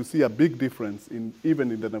 You see a big difference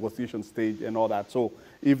even in the negotiation stage and all that. So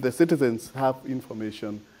if the citizens have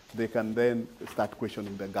information, they can then start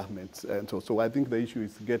questioning the governments. And so I think the issue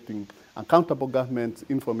is getting accountable governments,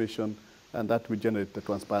 information, and that will generate the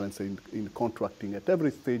transparency in contracting at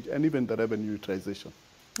every stage and even the revenue utilization.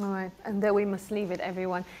 All right, and there we must leave it,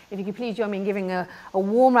 everyone. If you could please join me in giving a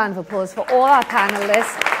warm round of applause for all our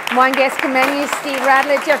panelists. One guest Kameni, Steve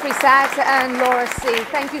Radlett, Jeffrey Sachs, and Laura C.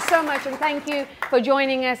 Thank you so much, and thank you for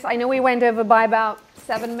joining us. I know we went over by about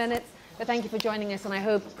 7 minutes, but thank you for joining us, and I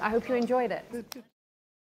hope you enjoyed it.